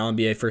 my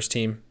All-NBA first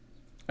team.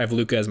 I have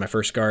Luka as my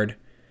first guard,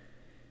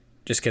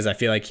 just because I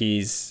feel like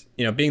he's,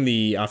 being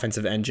the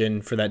offensive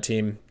engine for that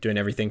team, doing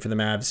everything for the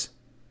Mavs,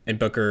 and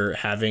Booker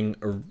having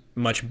a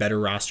much better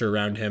roster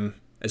around him,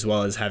 as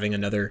well as having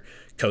another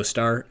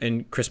co-star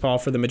in Chris Paul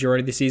for the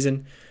majority of the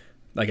season.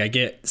 Like, I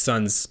get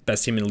Suns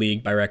best team in the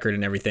league by record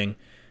and everything,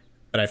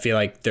 but I feel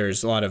like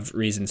there's a lot of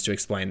reasons to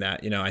explain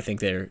that. I think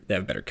they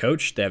have a better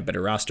coach, they have a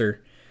better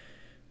roster.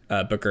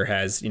 Booker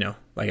has,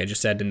 like I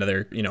just said,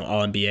 another,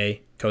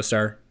 All-NBA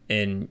co-star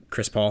in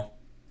Chris Paul.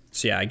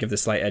 So yeah, I give the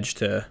slight edge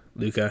to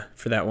Luka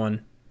for that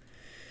one.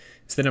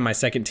 So then on my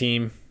second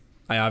team,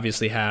 I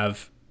obviously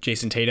have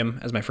Jason Tatum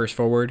as my first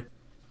forward,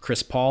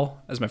 Chris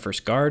Paul as my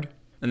first guard,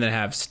 and then I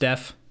have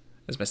Steph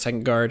as my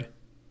second guard,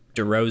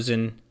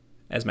 DeRozan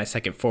as my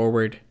second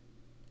forward,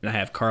 and I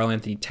have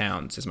Karl-Anthony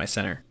Towns as my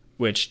center,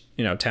 which,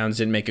 Towns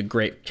didn't make a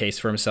great case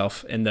for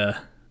himself in the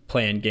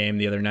play-in game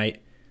the other night.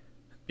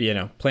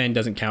 Play-in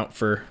doesn't count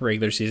for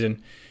regular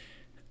season.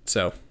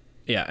 So,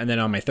 yeah, and then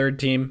on my third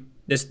team,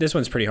 this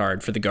one's pretty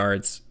hard for the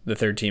guards. The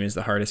third team is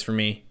the hardest for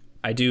me.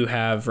 I do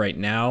have right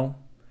now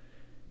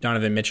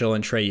Donovan Mitchell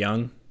and Trae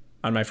Young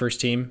on my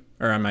first team,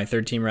 or on my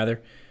third team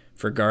rather,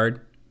 for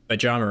guard.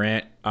 But Ja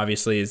Morant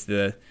obviously is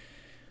the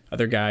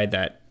other guy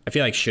that I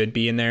feel like should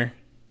be in there.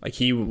 Like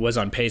he was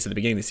on pace at the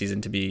beginning of the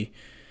season to be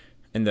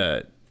in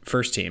the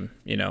first team,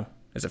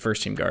 as a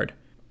first team guard.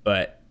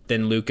 But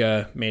then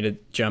Luka made a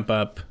jump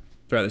up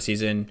throughout the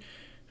season.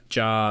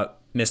 Ja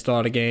missed a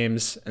lot of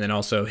games, and then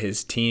also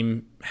his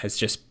team has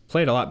just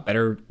played a lot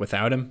better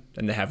without him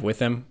than they have with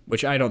him,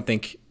 which I don't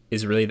think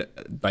is really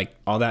like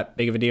all that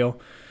big of a deal.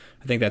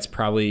 I think that's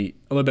probably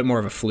a little bit more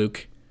of a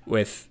fluke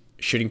with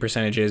shooting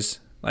percentages,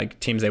 like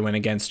teams they went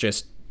against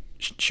just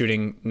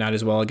shooting not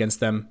as well against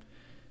them,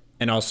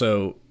 and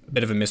also a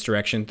bit of a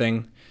misdirection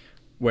thing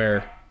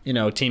where,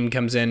 team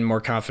comes in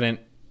more confident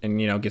and,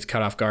 gets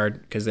caught off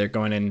guard because they're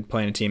going in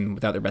playing a team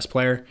without their best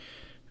player,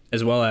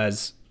 as well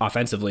as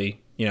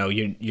offensively,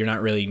 you're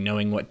not really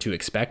knowing what to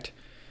expect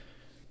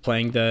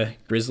playing the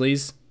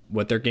Grizzlies,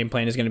 what their game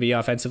plan is going to be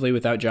offensively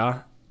without Ja.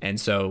 And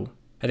so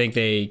I think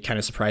they kind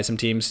of surprised some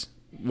teams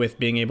with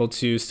being able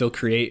to still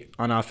create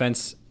on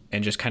offense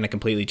and just kind of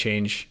completely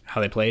change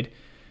how they played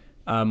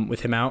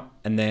with him out.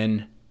 And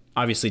then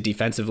obviously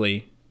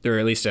defensively, they're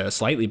at least a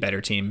slightly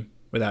better team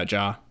without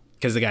Ja,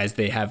 because the guys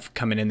they have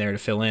coming in there to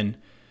fill in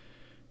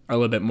are a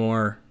little bit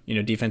more,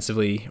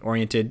 defensively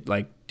oriented,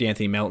 like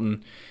D'Anthony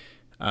Melton.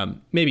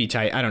 Maybe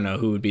I don't know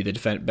who would be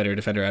the better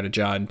defender out of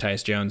Ja and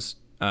Tyus Jones.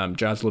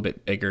 Ja's a little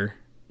bit bigger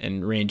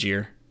and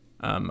rangier,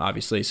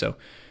 obviously. So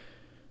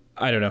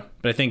I don't know.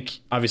 But I think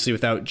obviously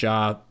without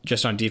Ja,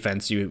 just on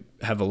defense, you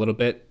have a little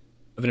bit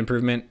of an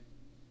improvement,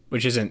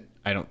 which isn't,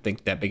 I don't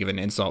think, that big of an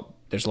insult.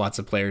 There's lots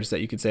of players that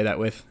you could say that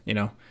with,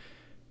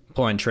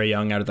 pulling Trae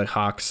Young out of the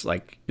Hawks.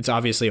 Like, it's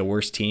obviously a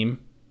worse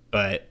team,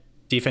 but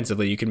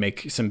defensively you can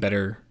make some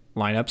better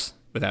lineups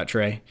without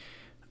Trae.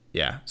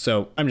 Yeah.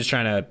 So I'm just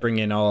trying to bring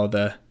in all of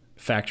the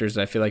factors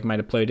that I feel like might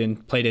have played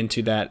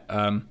into that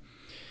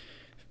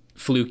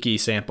fluky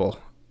sample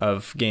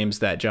of games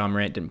that Ja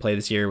Morant didn't play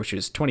this year, which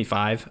was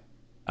 25.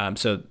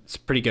 So it's a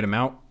pretty good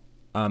amount,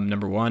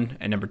 number one.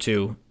 And number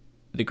two,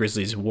 the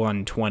Grizzlies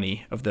won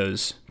 20 of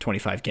those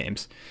 25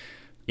 games.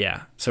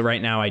 Yeah. So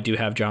right now I do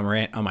have Ja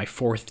Morant on my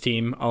fourth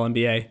team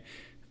All-NBA,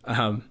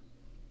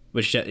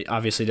 which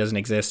obviously doesn't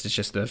exist. It's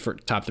just the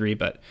top three,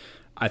 but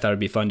I thought it'd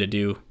be fun to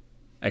do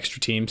extra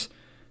teams.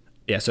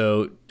 Yeah,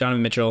 so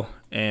Donovan Mitchell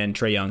and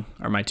Trae Young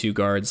are my two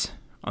guards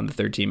on the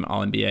third team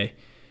All-NBA.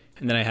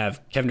 And then I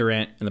have Kevin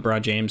Durant and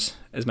LeBron James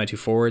as my two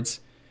forwards,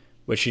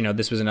 which,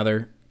 this was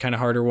another kind of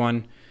harder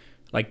one.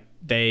 Like,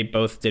 they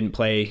both didn't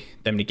play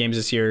that many games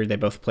this year. They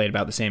both played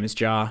about the same as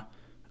Ja.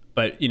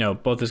 But,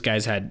 both those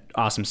guys had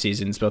awesome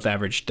seasons, both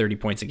averaged 30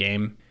 points a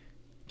game.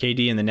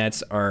 KD and the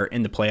Nets are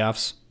in the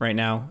playoffs right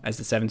now as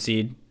the 7th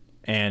seed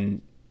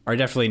and are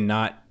definitely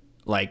not,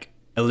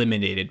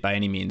 eliminated by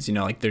any means.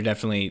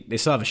 They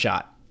still have a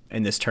shot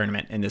in this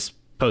tournament, in this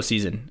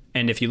postseason.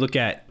 And if you look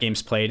at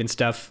games played and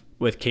stuff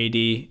with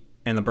KD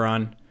and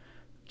LeBron,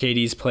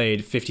 KD's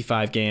played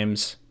 55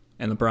 games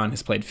and LeBron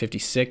has played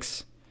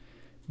 56.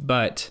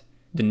 But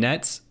the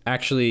Nets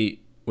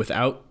actually,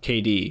 without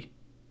KD,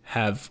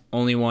 have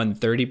only won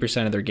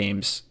 30% of their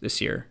games this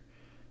year.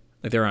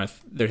 Like,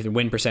 their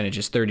win percentage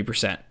is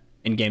 30%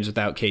 in games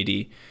without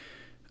KD.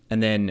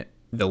 And then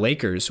the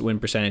Lakers' win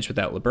percentage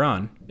without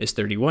LeBron is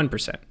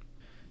 31%.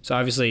 So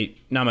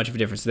obviously not much of a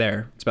difference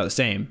there. It's about the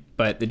same.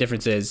 But the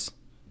difference is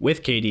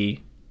with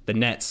KD, the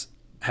Nets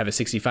have a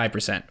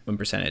 65% win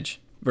percentage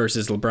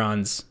versus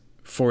LeBron's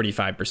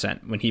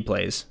 45% when he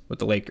plays with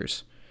the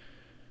Lakers.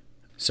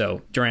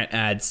 So Durant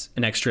adds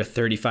an extra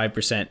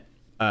 35%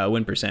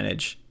 win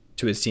percentage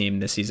to his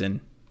team this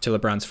season to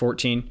LeBron's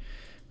 14,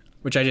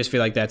 which I just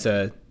feel like that's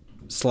a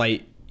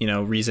slight,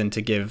 reason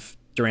to give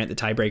Durant the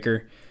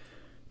tiebreaker.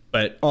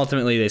 But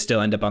ultimately, they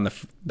still end up on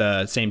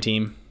the same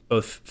team,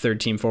 both third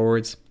team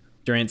forwards.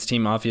 Durant's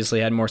team obviously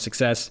had more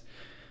success,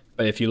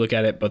 but if you look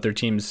at it, both their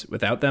teams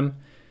without them,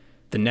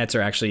 the Nets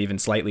are actually even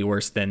slightly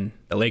worse than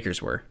the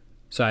Lakers were.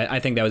 So I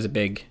think that was a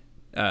big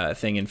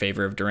thing in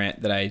favor of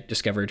Durant that I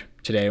discovered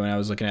today when I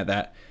was looking at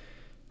that.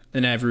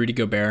 Then I have Rudy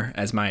Gobert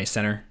as my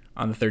center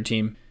on the third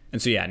team.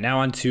 And so, yeah, now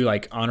on to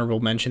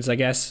honorable mentions, I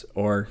guess,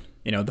 or,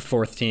 the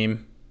fourth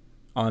team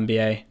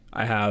All-NBA.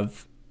 I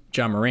have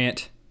Ja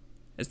Morant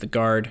as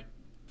the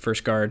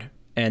first guard.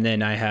 And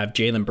then I have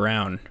Jaylen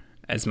Brown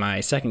as my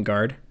second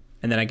guard.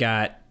 And then I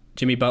got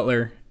Jimmy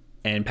Butler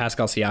and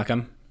Pascal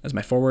Siakam as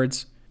my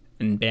forwards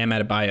and Bam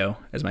Adebayo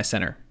as my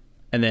center.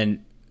 And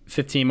then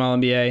fifth team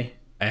All-NBA,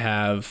 I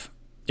have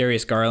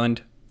Darius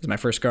Garland as my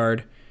first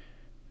guard.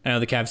 I know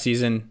the Cavs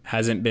season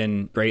hasn't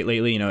been great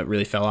lately. It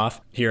really fell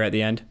off here at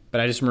the end. But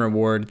I just want to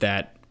reward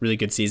that really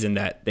good season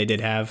that they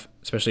did have,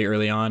 especially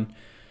early on.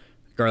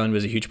 Garland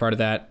was a huge part of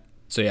that.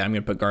 So, yeah, I'm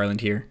going to put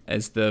Garland here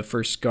as the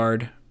first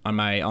guard on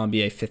my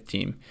All-NBA fifth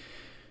team.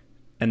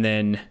 And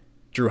then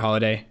Drew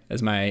Holiday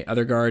as my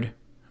other guard,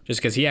 just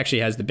because he actually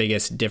has the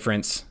biggest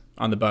difference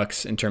on the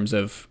Bucks in terms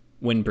of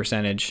win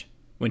percentage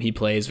when he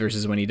plays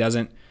versus when he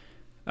doesn't,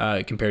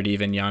 compared to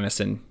even Giannis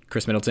and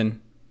Chris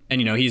Middleton.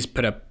 And, he's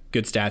put up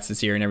good stats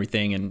this year and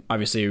everything, and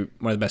obviously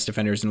one of the best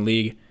defenders in the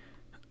league.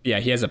 Yeah,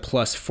 he has a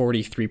plus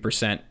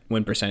 43%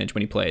 win percentage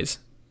when he plays.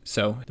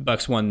 So the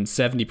Bucks won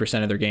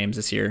 70% of their games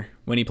this year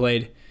when he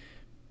played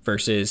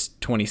versus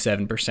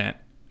 27%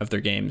 of their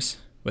games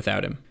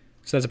without him.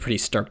 So that's a pretty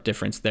stark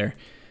difference there.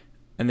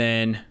 And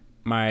then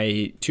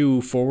my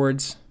two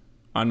forwards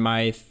on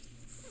my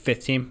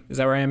fifth team. Is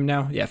that where I am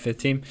now? Yeah, fifth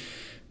team.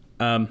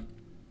 I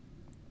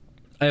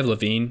have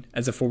LaVine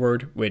as a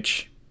forward,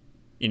 which,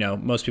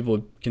 most people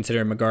would consider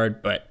him a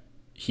guard, but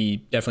he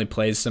definitely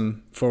plays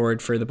some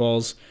forward for the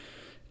Bulls.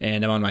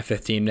 And I'm on my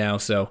fifth team now,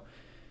 so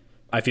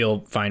I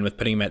feel fine with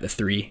putting him at the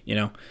 3,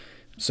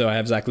 So I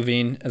have Zach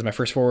LaVine as my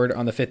first forward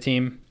on the fifth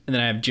team. And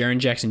then I have Jaren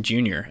Jackson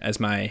Jr. as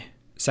my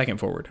second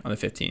forward on the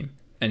fifth team.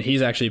 And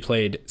he's actually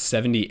played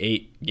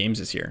 78 games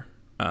this year,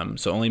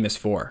 so only missed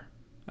 4,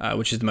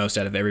 which is the most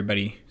out of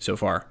everybody so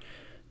far.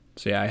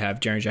 So yeah, I have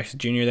Jaren Jackson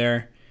Jr.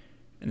 there.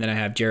 And then I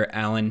have Jarrett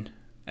Allen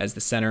as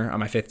the center on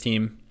my fifth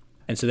team.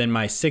 And so then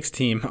my sixth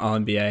team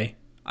All-NBA,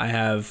 I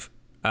have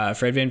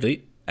Fred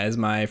VanVleet as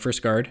my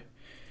first guard.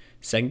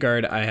 Second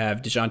guard, I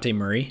have DeJounte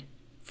Murray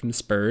from the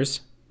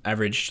Spurs.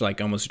 Averaged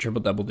almost a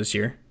triple-double this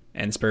year.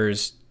 And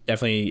Spurs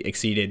definitely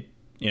exceeded,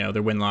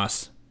 their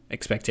win-loss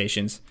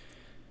expectations.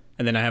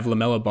 And then I have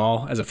LaMelo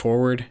Ball as a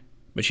forward,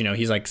 which,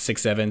 he's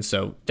 6'7",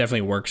 so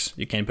definitely works.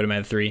 You can put him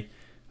at a 3.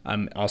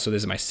 Also,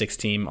 this is my sixth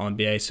team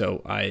All-NBA,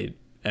 so I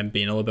am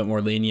being a little bit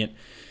more lenient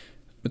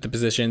with the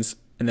positions.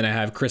 And then I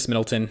have Chris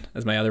Middleton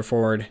as my other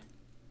forward.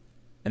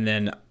 And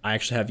then I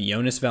actually have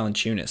Jonas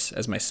Valanciunas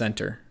as my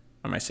center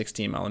on my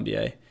 6-team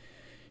All-NBA.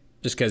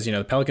 Just because,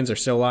 the Pelicans are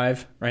still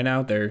alive right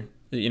now. They're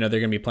going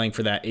to be playing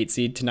for that 8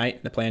 seed tonight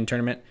in the play-in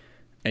tournament.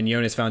 And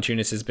Jonas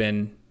Valanciunas has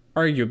been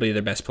arguably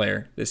their best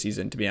player this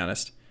season, to be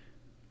honest.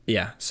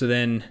 Yeah, so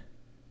then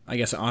I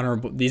guess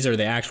these are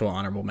the actual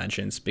honorable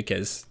mentions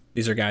because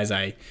these are guys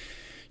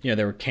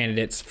there were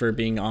candidates for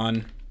being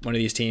on one of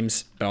these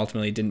teams, but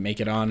ultimately didn't make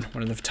it on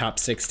one of the top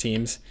 6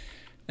 teams.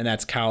 And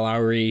that's Kyle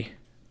Lowry,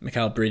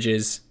 Mikal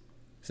Bridges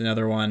is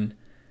another one.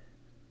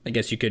 I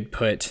guess you could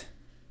put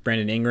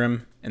Brandon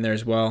Ingram in there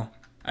as well.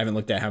 I haven't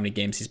looked at how many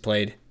games he's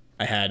played.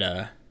 I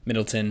had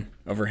Middleton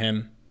over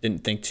him.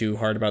 Didn't think too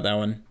hard about that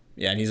one.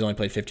 Yeah, and he's only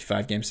played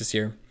 55 games this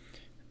year.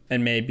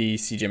 And maybe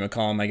CJ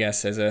McCollum, I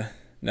guess, as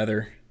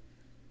another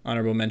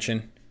honorable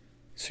mention.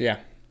 So yeah,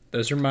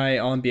 those are my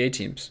All-NBA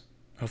teams.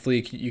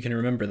 Hopefully you can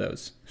remember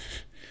those.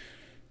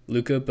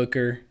 Luka,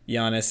 Booker,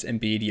 Giannis,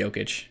 Embiid,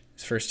 Jokic,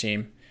 his first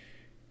team.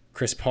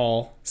 Chris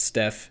Paul,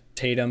 Steph,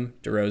 Tatum,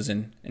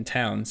 DeRozan, and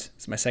Towns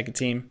is my second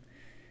team.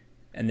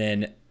 And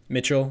then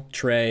Mitchell,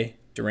 Trey,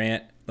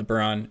 Durant,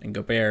 LeBron, and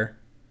Gobert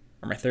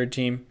are my third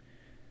team.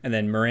 And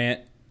then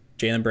Morant,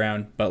 Jaylen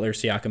Brown, Butler,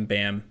 Siakam,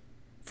 Bam,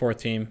 fourth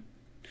team.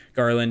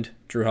 Garland,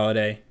 Drew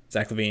Holiday,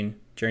 Zach LaVine,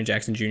 Jaren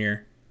Jackson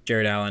Jr.,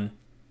 Jared Allen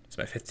is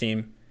my fifth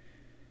team.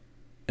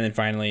 And then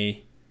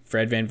finally,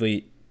 Fred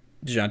VanVleet,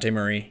 DeJounte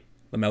Murray,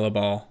 LaMelo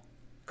Ball,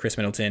 Chris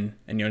Middleton,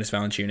 and Jonas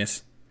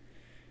Valanciunas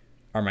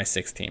are my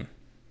sixth team.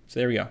 So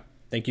there we go.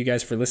 Thank you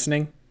guys for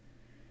listening.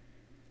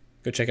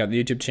 Go check out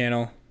the YouTube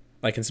channel.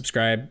 Like and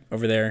subscribe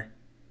over there.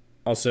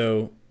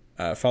 Also,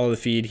 follow the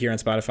feed here on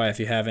Spotify if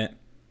you haven't.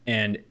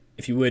 And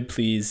if you would,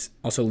 please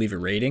also leave a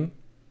rating,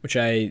 which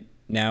I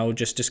now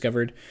just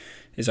discovered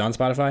is on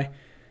Spotify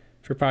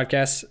for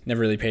podcasts.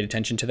 Never really paid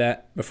attention to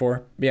that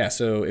before. But yeah,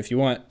 so if you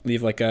want,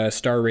 leave like a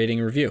star rating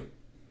review.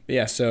 But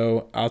yeah,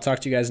 so I'll talk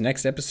to you guys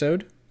next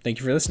episode. Thank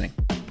you for listening.